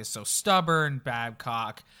 Babcock is so stubborn,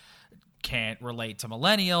 Babcock can't relate to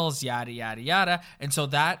millennials, yada, yada, yada. And so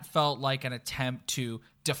that felt like an attempt to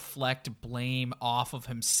deflect blame off of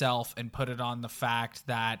himself and put it on the fact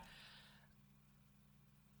that,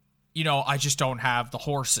 you know, I just don't have the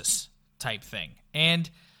horses type thing. And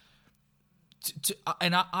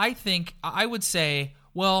I think I would say,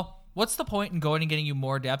 well, what's the point in going and getting you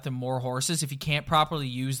more depth and more horses if you can't properly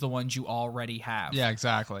use the ones you already have? Yeah,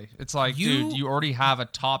 exactly. It's like, dude, you already have a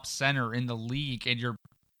top center in the league and you're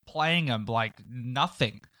playing him like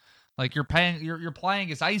nothing. Like, you're playing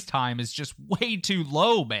his ice time is just way too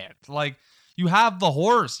low, man. Like, you have the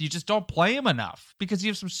horse, you just don't play him enough because you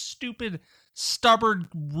have some stupid, stubborn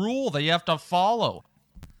rule that you have to follow.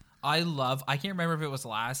 I can't remember if it was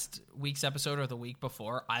last week's episode or the week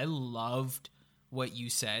before. I loved what you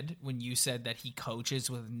said when you said that he coaches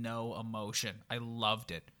with no emotion. I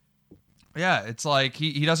loved it. Yeah, it's like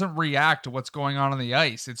he doesn't react to what's going on the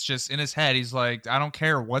ice. It's just in his head. He's like, I don't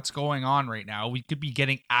care what's going on right now. We could be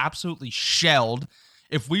getting absolutely shelled.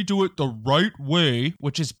 If we do it the right way,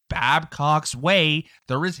 which is Babcock's way,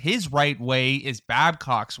 there is his right way is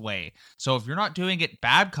Babcock's way. So if you're not doing it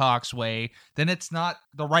Babcock's way, then it's not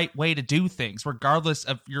the right way to do things, regardless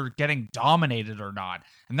if you're getting dominated or not.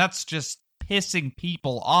 And that's just pissing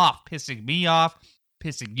people off, pissing me off,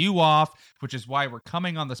 pissing you off, which is why we're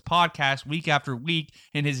coming on this podcast week after week,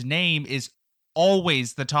 and his name is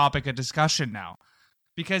always the topic of discussion now.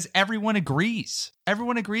 Because everyone agrees.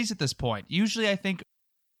 Everyone agrees at this point. Usually I think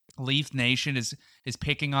Leaf Nation is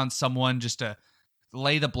picking on someone just to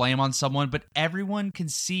lay the blame on someone, but everyone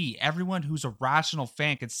who's a rational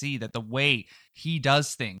fan can see that the way he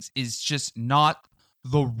does things is just not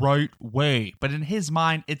the right way. But in his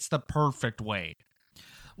mind, it's the perfect way.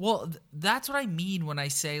 Well, that's what I mean when I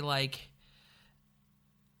say, like,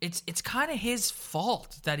 it's kind of his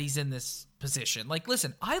fault that he's in this position. Like,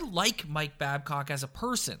 listen, I like Mike Babcock as a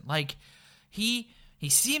person. Like, he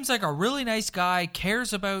seems like a really nice guy,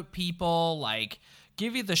 cares about people, like,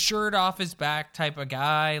 give you the shirt off his back type of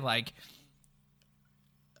guy. Like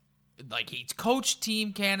he's coached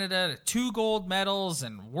Team Canada to 2 gold medals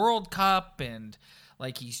and World Cup, and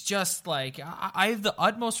like he's just like, I have the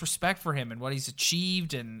utmost respect for him and what he's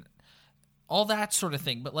achieved and all that sort of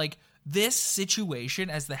thing. But like this situation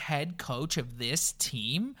as the head coach of this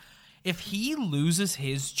team, if he loses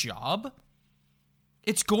his job,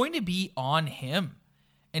 it's going to be on him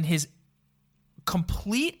and his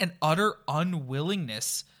complete and utter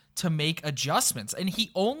unwillingness to make adjustments. And he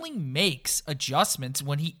only makes adjustments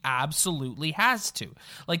when he absolutely has to.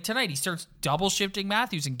 Like tonight, he starts double shifting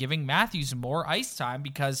Matthews and giving Matthews more ice time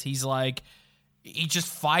because he's like, he just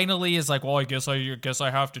finally is like, well, I guess I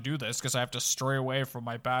have to do this because I have to stray away from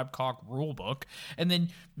my Babcock rule book. And then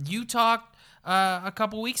you talked a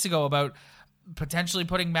couple weeks ago about potentially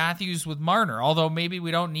putting Matthews with Marner, although maybe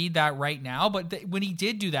we don't need that right now. But when he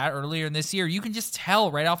did do that earlier in this year, you can just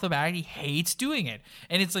tell right off the bat he hates doing it.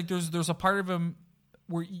 And it's like there's a part of him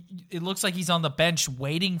where it looks like he's on the bench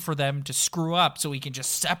waiting for them to screw up so he can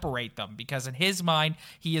just separate them, because in his mind,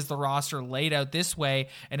 he has the roster laid out this way,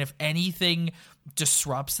 and if anything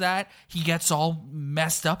disrupts that, he gets all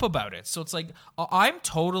messed up about it. So it's like, I'm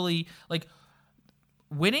totally like,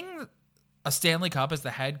 winning a Stanley Cup as the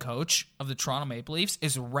head coach of the Toronto Maple Leafs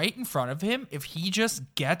is right in front of him if he just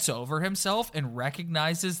gets over himself and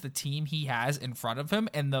recognizes the team he has in front of him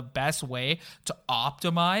and the best way to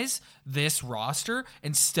optimize this roster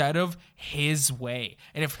instead of his way.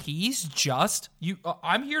 And if he's just,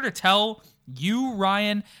 I'm here to tell you,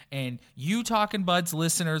 Ryan, and you Talking Buds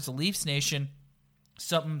listeners, the Leafs Nation,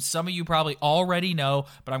 something some of you probably already know,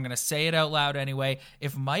 but I'm going to say it out loud anyway.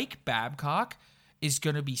 If Mike Babcock is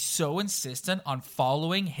going to be so insistent on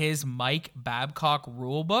following his Mike Babcock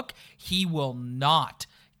rulebook, he will not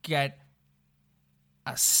get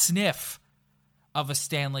a sniff of a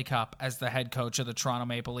Stanley Cup as the head coach of the Toronto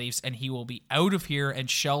Maple Leafs, and he will be out of here, and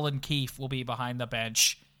Sheldon Keefe will be behind the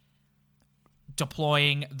bench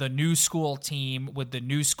deploying the new school team with the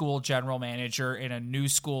new school general manager in a new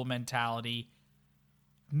school mentality.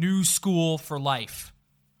 New school for life.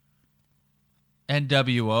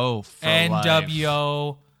 NWO for NWO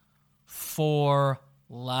life. For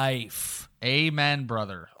life. Amen,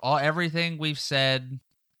 brother. Everything we've said,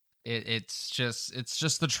 it's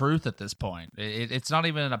just the truth at this point. It's not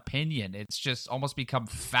even an opinion. It's just almost become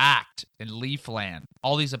fact in Leafland.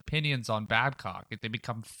 All these opinions on Babcock, they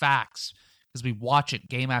become facts because we watch it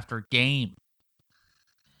game after game.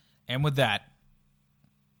 And with that,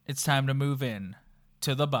 it's time to move in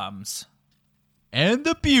to the bums. And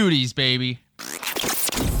the beauties, baby.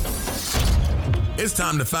 It's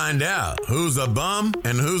time to find out who's a bum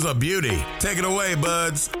and who's a beauty. Take it away,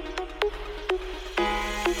 buds.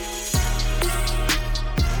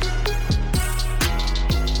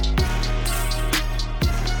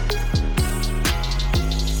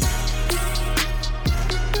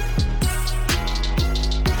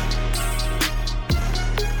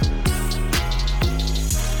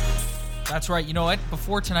 That's right. You know what?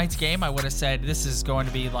 Before tonight's game, I would have said this is going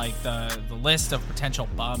to be like the list of potential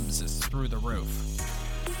bums is through the roof.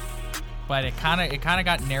 But it kind of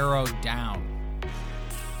got narrowed down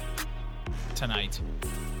tonight.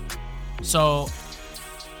 So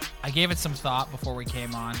I gave it some thought before we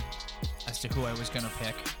came on as to who I was going to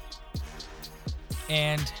pick.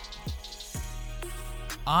 And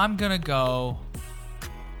I'm going to go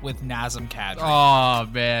with Nazem Kadri. Oh,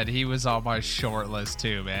 man. He was on my short list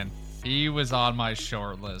too, man. He was on my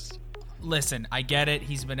short list. Listen, I get it.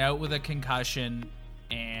 He's been out with a concussion,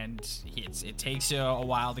 and it takes you a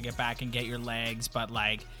while to get back and get your legs. But,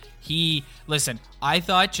 like, listen, I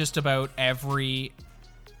thought just about every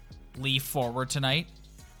Leaf forward tonight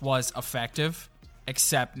was effective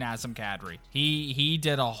except Nazem Kadri. He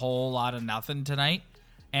did a whole lot of nothing tonight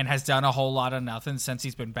and has done a whole lot of nothing since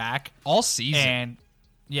he's been back. All season.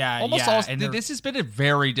 And this has been a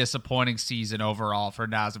very disappointing season overall for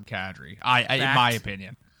Nazem Kadri, in my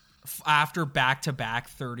opinion. After back-to-back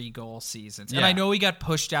 30-goal seasons. Yeah. And I know he got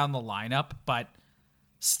pushed down the lineup, but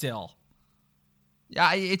still.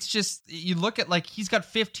 Yeah, it's just, you look at, like, he's got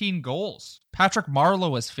 15 goals. Patrick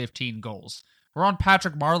Marleau has 15 goals. We're on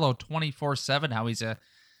Patrick Marleau 24/7, how he's a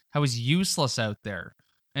how he's useless out there.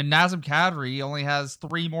 And Nazem Kadri only has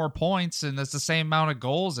 3 more points, and that's the same amount of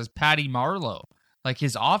goals as Patty Marleau. Like,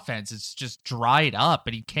 his offense is just dried up,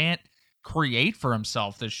 and he can't create for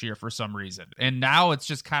himself this year for some reason. And now it's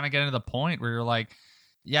just kind of getting to the point where you're like,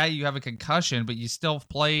 yeah, you have a concussion, but you still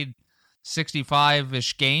played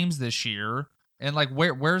 65-ish games this year. And like,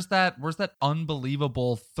 where's that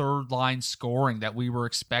unbelievable third line scoring that we were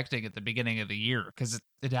expecting at the beginning of the year? Because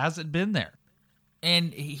it hasn't been there.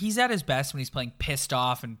 And he's at his best when he's playing pissed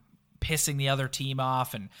off and pissing the other team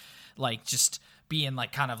off and like just being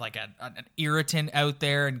like kind of like an irritant out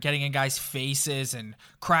there and getting in guys' faces and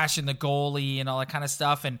crashing the goalie and all that kind of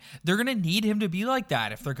stuff. And they're going to need him to be like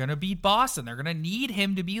that. If they're going to beat Boston, they're going to need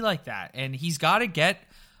him to be like that. And he's got to get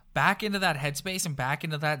back into that headspace and back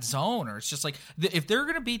into that zone, or it's just like, if they're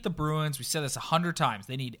going to beat the Bruins, we said this 100 times,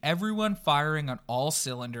 they need everyone firing on all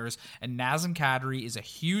cylinders, and Nazem Kadri is a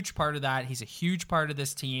huge part of that. He's a huge part of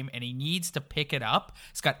this team, and he needs to pick it up.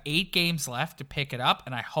 He's got 8 games left to pick it up,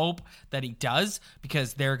 and I hope that he does,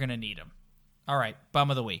 because they're going to need him. All right, bum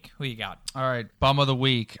of the week. Who you got? All right, bum of the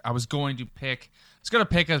week. I was going to pick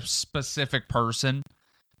a specific person,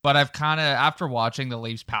 but I've kind of, after watching the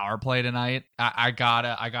Leafs power play tonight, I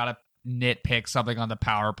gotta nitpick something on the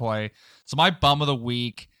power play. So my bum of the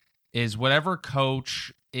week is whatever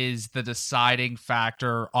coach is the deciding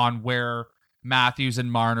factor on where Matthews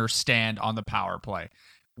and Marner stand on the power play.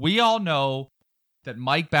 We all know that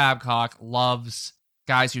Mike Babcock loves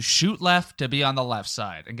guys who shoot left to be on the left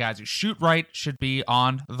side, and guys who shoot right should be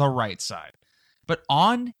on the right side. But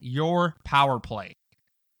on your power play,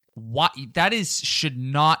 should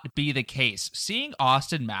not be the case. Seeing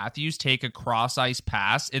Austin Matthews take a cross ice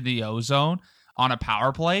pass in the O-zone on a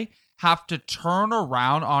power play, have to turn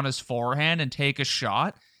around on his forehand and take a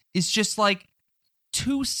shot, is just like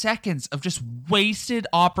 2 seconds of just wasted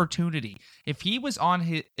opportunity. If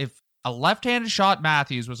a left-handed shot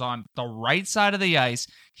Matthews was on the right side of the ice,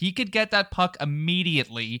 he could get that puck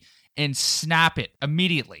immediately and snap it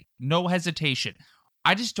immediately. No hesitation.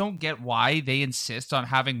 I just don't get why they insist on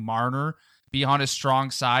having Marner be on his strong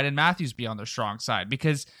side and Matthews be on their strong side,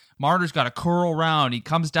 because Marner's got to curl around. He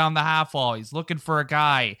comes down the half wall. He's looking for a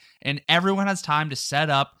guy, and everyone has time to set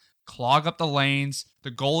up, clog up the lanes. The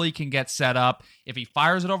goalie can get set up. If he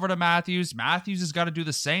fires it over to Matthews, Matthews has got to do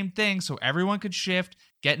the same thing so everyone could shift,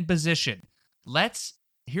 get in position.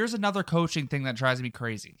 Here's another coaching thing that drives me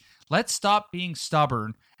crazy. Let's stop being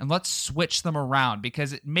stubborn and let's switch them around,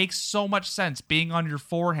 because it makes so much sense being on your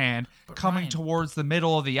forehand, coming towards the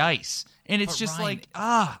middle of the ice. And it's just Ryan,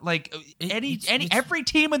 every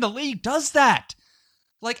team in the league does that.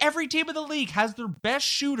 Like, every team in the league has their best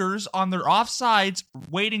shooters on their offsides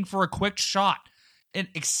waiting for a quick shot. And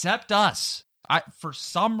except us, for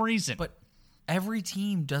some reason. But every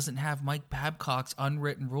team doesn't have Mike Babcock's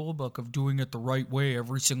unwritten rule book of doing it the right way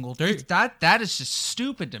every single day. That is just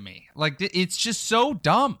stupid to me. Like, it's just so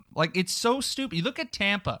dumb. Like, it's so stupid. You look at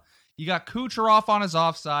Tampa. You got Kucherov on his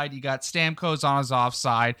offside. You got Stamkos on his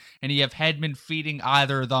offside. And you have Hedman feeding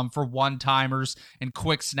either of them for one-timers and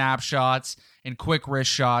quick snapshots and quick wrist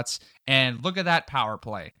shots. And look at that power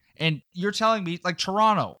play. And you're telling me, like,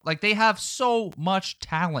 Toronto, like, they have so much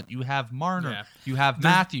talent. You have Marner, you have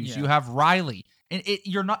Matthews, you have Riley, and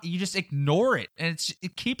you just ignore it, and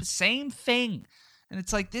it keeps same thing. And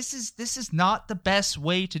it's like, this is not the best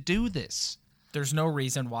way to do this. There's no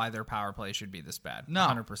reason why their power play should be this bad. No,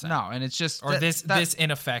 100%. No, and it's just this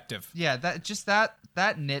ineffective. Yeah, that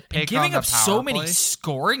nitpick. And giving up so many play.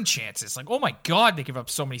 Scoring chances. Like, oh my God, they give up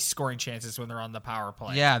so many scoring chances when they're on the power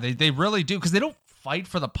play. Yeah, they really do, because they don't fight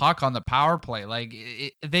for the puck on the power play. Like,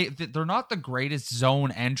 they're not the greatest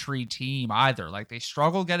zone entry team either. Like, they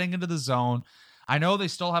struggle getting into the zone. I know they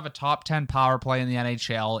still have a top 10 power play in the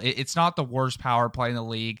NHL. It's not the worst power play in the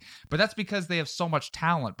league, but that's because they have so much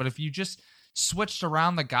talent. But if you just switched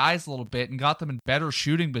around the guys a little bit and got them in better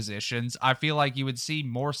shooting positions, I feel like you would see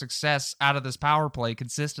more success out of this power play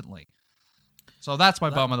consistently. So that's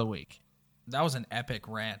my bum of the week. That was an epic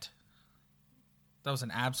rant. That was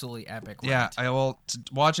an absolutely epic rant. Yeah,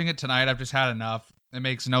 watching it tonight, I've just had enough. It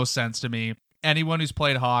makes no sense to me. Anyone who's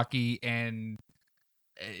played hockey and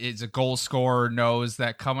is a goal scorer knows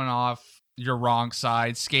that coming off your wrong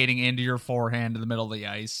side, skating into your forehand in the middle of the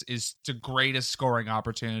ice is the greatest scoring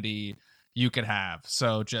opportunity you could have.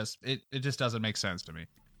 So it just doesn't make sense to me.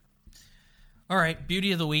 All right,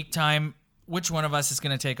 beauty of the week time. Which one of us is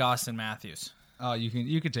going to take Austin Matthews? Oh,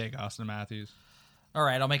 you can take Austin Matthews. All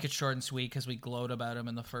right, I'll make it short and sweet because we gloat about him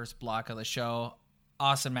in the first block of the show.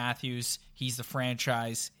 Austin Matthews, he's the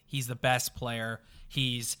franchise. He's the best player.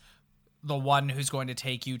 He's the one who's going to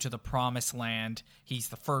take you to the promised land. He's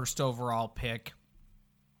the first overall pick.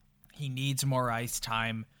 He needs more ice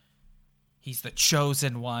time. He's the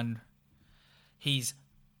chosen one.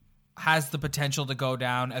 Has the potential to go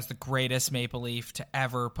down as the greatest Maple Leaf to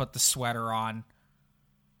ever put the sweater on.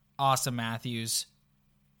 Austin Matthews,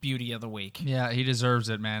 beauty of the week. Yeah, he deserves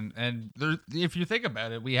it, man. And if you think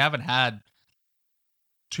about it, we haven't had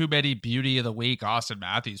too many beauty of the week Austin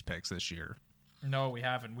Matthews picks this year. No, we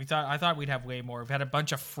haven't. I thought we'd have way more. We've had a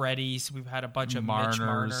bunch of Freddies. We've had a bunch of Mitch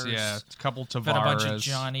Marners. Yeah, a couple Tavares. We've had a bunch of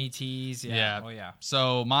Johnny T's. Yeah. Oh, yeah.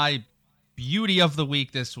 So my beauty of the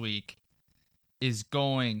week this week is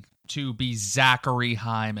going to be Zachary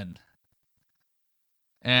Hyman.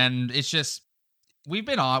 And it's just, we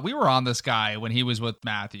were on this guy when he was with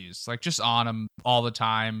Matthews, like just on him all the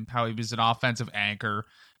time, how he was an offensive anchor.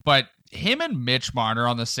 But him and Mitch Marner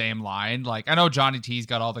on the same line, like I know Johnny T's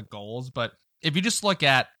got all the goals, but if you just look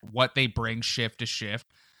at what they bring shift to shift,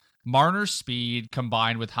 Marner's speed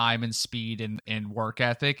combined with Hyman's speed and work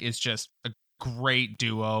ethic is just a great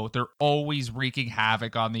duo. They're always wreaking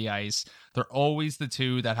havoc on the ice. They're always the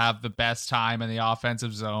two that have the best time in the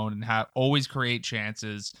offensive zone and always create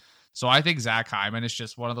chances. So I think Zach Hyman is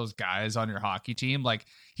just one of those guys on your hockey team. Like,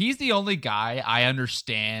 he's the only guy I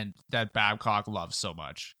understand that Babcock loves so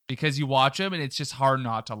much, because you watch him and it's just hard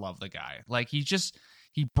not to love the guy. Like, he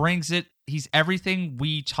brings it. He's everything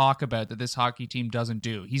we talk about that this hockey team doesn't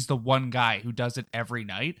do. He's the one guy who does it every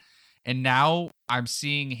night. And now I'm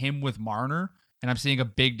seeing him with Marner, and I'm seeing a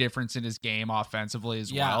big difference in his game offensively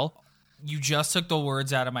as well. You just took the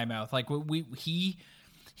words out of my mouth. Like,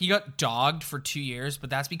 he got dogged for 2 years, but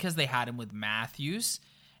that's because they had him with Matthews.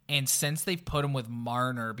 And since they've put him with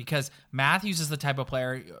Marner, because Matthews is the type of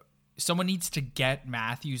player, someone needs to get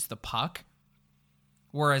Matthews the puck,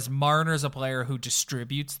 whereas Marner's a player who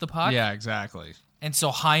distributes the puck. Yeah, exactly. And so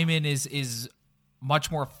Hyman is much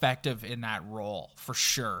more effective in that role, for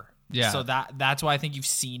sure. Yeah. So that's why I think you've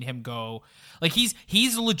seen him go. Like, he's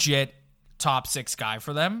a legit top 6 guy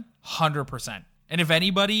for them, 100%. And if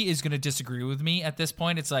anybody is going to disagree with me at this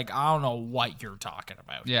point, it's like, I don't know what you're talking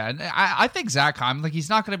about. Yeah, and I think Zach Hyman, like, he's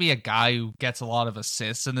not going to be a guy who gets a lot of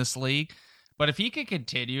assists in this league, but if he could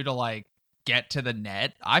continue to, like, get to the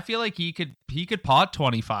net, I feel like he could pot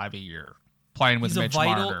 25 a year playing with Mitch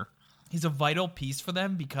Marner. He's a vital piece for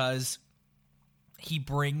them because he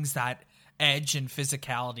brings that edge and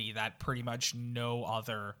physicality that pretty much no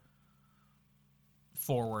other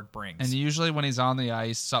forward brings. And usually when he's on the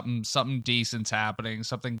ice, something decent's happening,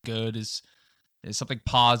 something good is something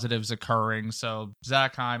positive's occurring. So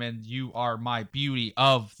Zach Hyman, you are my beauty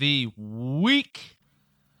of the week.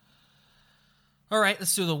 All right,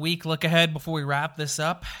 let's do the week look ahead before we wrap this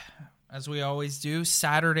up, as we always do.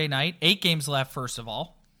 Saturday night, 8 games left. First of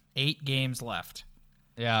all, 8 games left.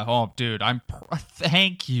 Yeah. Oh, dude,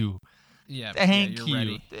 thank you. Yeah, thank you're you.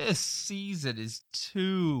 Ready. This season is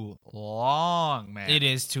too long, man. It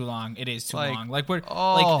is too long. It is too long. Like, we're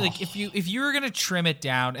oh. like if you were gonna trim it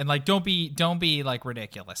down and like don't be like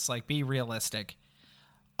ridiculous. Like, be realistic.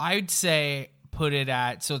 I'd say put it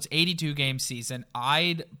at, so it's 82 game season.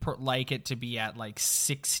 I'd like it to be at like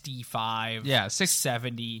 65. Yeah,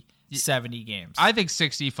 70 games. I think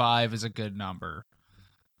 65 is a good number.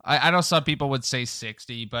 I know some people would say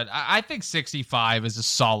 60, but I think 65 is a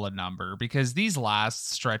solid number, because these last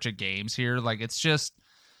stretch of games here, like, it's just,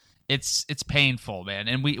 it's painful, man.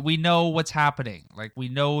 And we know what's happening. Like, we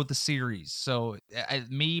know the series. So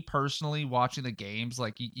me personally watching the games,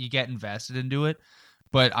 like, you get invested into it,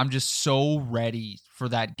 but I'm just so ready for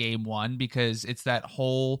that game 1, because it's that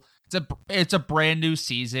whole, it's a brand new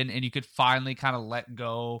season, and you could finally kind of let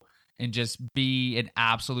go and just be an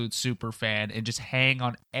absolute super fan and just hang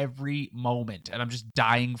on every moment. And I'm just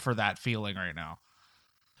dying for that feeling right now.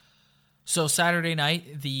 So Saturday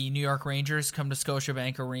night, the New York Rangers come to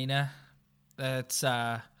Scotiabank Arena. That's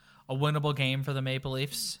a winnable game for the Maple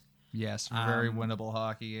Leafs. Yes, very winnable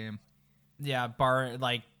hockey game. Yeah,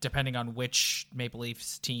 depending on which Maple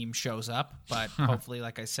Leafs team shows up, but hopefully,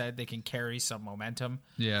 like I said, they can carry some momentum.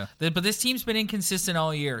 Yeah. But this team's been inconsistent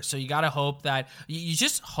all year, so you got to hope that you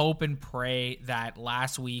just hope and pray that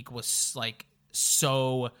last week was like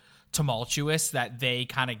so tumultuous that they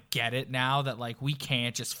kind of get it now, that like we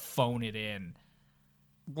can't just phone it in.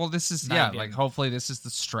 Well, this is, like, hopefully this is the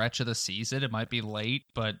stretch of the season. It might be late,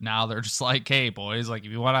 but now they're just like, hey, boys, like,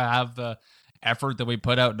 if you want to have the effort that we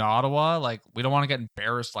put out in Ottawa, like, we don't want to get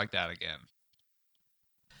embarrassed like that again.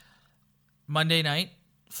 Monday night,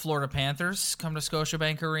 Florida Panthers come to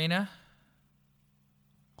Scotiabank Arena.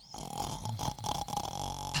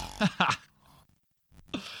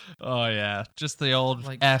 Oh yeah, just the old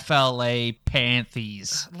like, FLA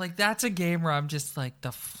Panthers. Like, that's a game where I'm just like,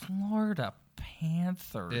 the Florida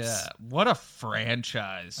Panthers. Yeah, what a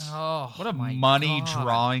franchise. Oh, what a my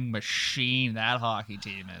money-drawing machine that hockey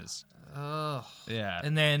team is. Oh. Yeah.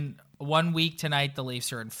 And then 1 week tonight, the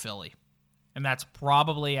Leafs are in Philly. And that's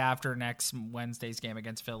probably after next Wednesday's game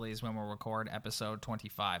against Philly is when we'll record episode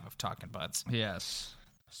 25 of Talking Buds. Yes.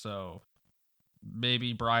 So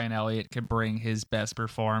maybe Brian Elliott can bring his best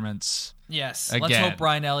performance. Yes. Again. Let's hope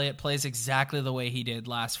Brian Elliott plays exactly the way he did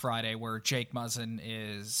last Friday, where Jake Muzzin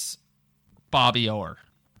is Bobby Orr.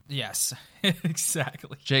 Yes,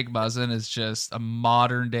 exactly. Jake Muzzin is just a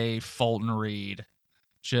modern day Fulton Reed.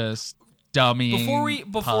 Just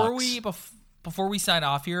dummying Before we sign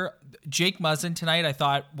off here, Jake Muzzin tonight I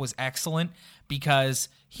thought was excellent because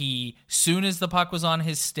soon as the puck was on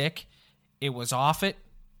his stick, it was off it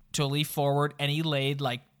to a Leaf forward, and he laid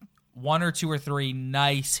like 1 or 2 or 3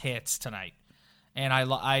 nice hits tonight. And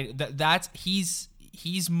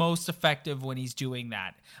he's most effective when he's doing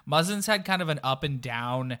that. Muzzin's had kind of an up and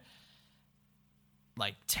down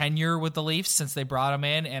like tenure with the Leafs since they brought him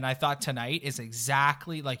in, and I thought tonight is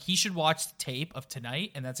exactly like he should watch the tape of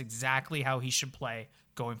tonight, and that's exactly how he should play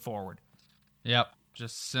going forward. Yep.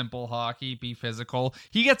 Just simple hockey, be physical.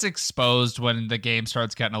 He gets exposed when the game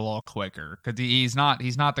starts getting a little quicker because he's not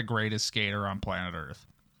the greatest skater on planet Earth.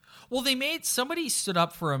 Well, somebody stood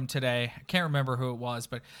up for him today. I can't remember who it was,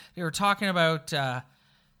 but they were talking about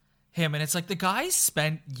him, and it's like the guy's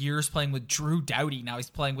spent years playing with Drew Doughty. Now he's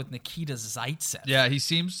playing with Nikita Zaitsev. Yeah, he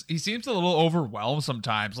seems a little overwhelmed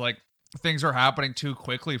sometimes. Like things are happening too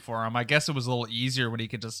quickly for him. I guess it was a little easier when he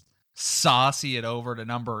could just saucy it over to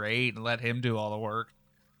number 8 and let him do all the work.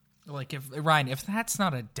 Like if that's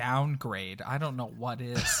not a downgrade, I don't know what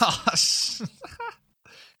is.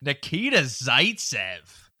 Nikita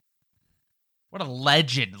Zaitsev. What a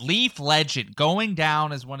legend. Leaf legend. Going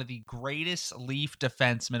down as one of the greatest Leaf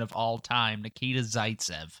defensemen of all time. Nikita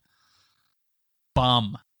Zaitsev.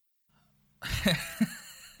 Bum.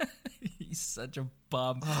 He's such a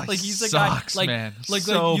bum. Oh, like he's sucks, a guy. Like, man. Like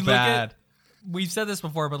so you bad. We've said this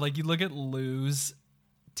before, but like you look at Lou's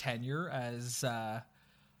tenure as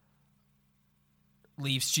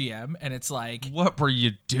Leafs GM, and it's like, what were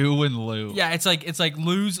you doing, Lou? Yeah, it's like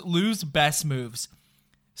Lou's best moves: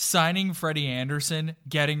 signing Freddie Anderson,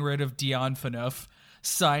 getting rid of Dion Phaneuf,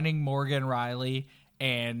 signing Morgan Riley,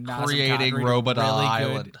 and creating Robidas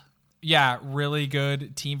Island. Really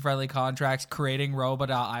good team-friendly contracts, creating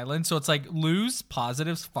Robidas Island. So it's like Lou's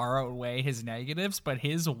positives far outweigh his negatives, but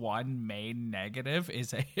his one main negative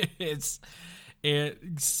is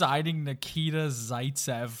signing Nikita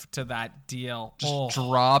Zaitsev to that deal. Just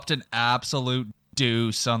dropped an absolute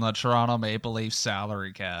deuce on the Toronto Maple Leafs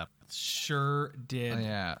salary cap. Sure did.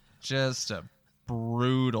 Yeah, just a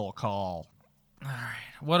brutal call. All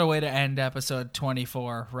right, what a way to end episode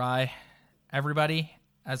 24, Rye. Everybody,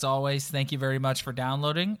 as always, thank you very much for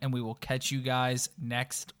downloading, and we will catch you guys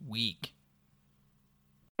next week.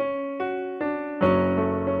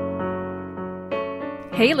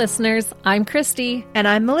 Hey listeners, I'm Christy. And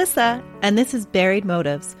I'm Melissa, and this is Buried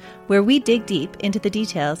Motives, where we dig deep into the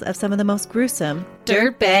details of some of the most gruesome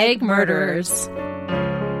dirtbag murderers.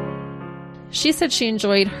 She said she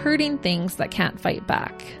enjoyed hurting things that can't fight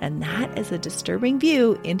back. And that is a disturbing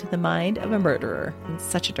view into the mind of a murderer and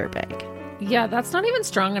such a dirtbag. Yeah, that's not even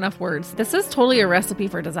strong enough words. This is totally a recipe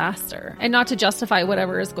for disaster. And not to justify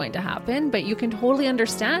whatever is going to happen, but you can totally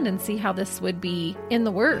understand and see how this would be in the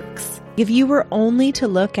works. If you were only to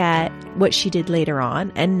look at what she did later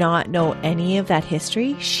on and not know any of that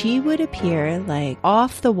history, she would appear like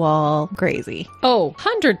off the wall crazy. Oh,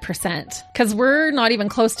 100%. Because we're not even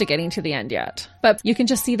close to getting to the end yet. But you can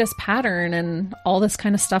just see this pattern and all this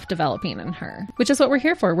kind of stuff developing in her, which is what we're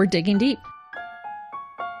here for. We're digging deep.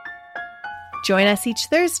 Join us each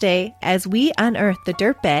Thursday as we unearth the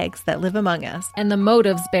dirtbags that live among us and the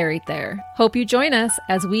motives buried there. Hope you join us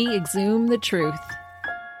as we exhume the truth.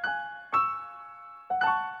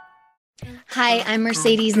 Hi, I'm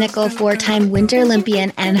Mercedes Nichol, 4-time Winter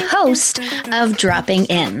Olympian and host of Dropping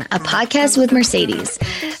In, a podcast with Mercedes.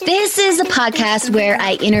 This is a podcast where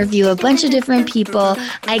I interview a bunch of different people.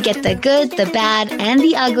 I get the good, the bad, and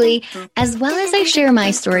the ugly, as well as I share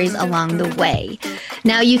my stories along the way.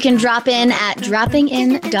 Now you can drop in at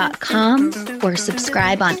droppingin.com or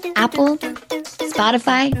subscribe on Apple,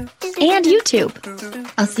 Spotify, and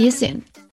YouTube. I'll see you soon.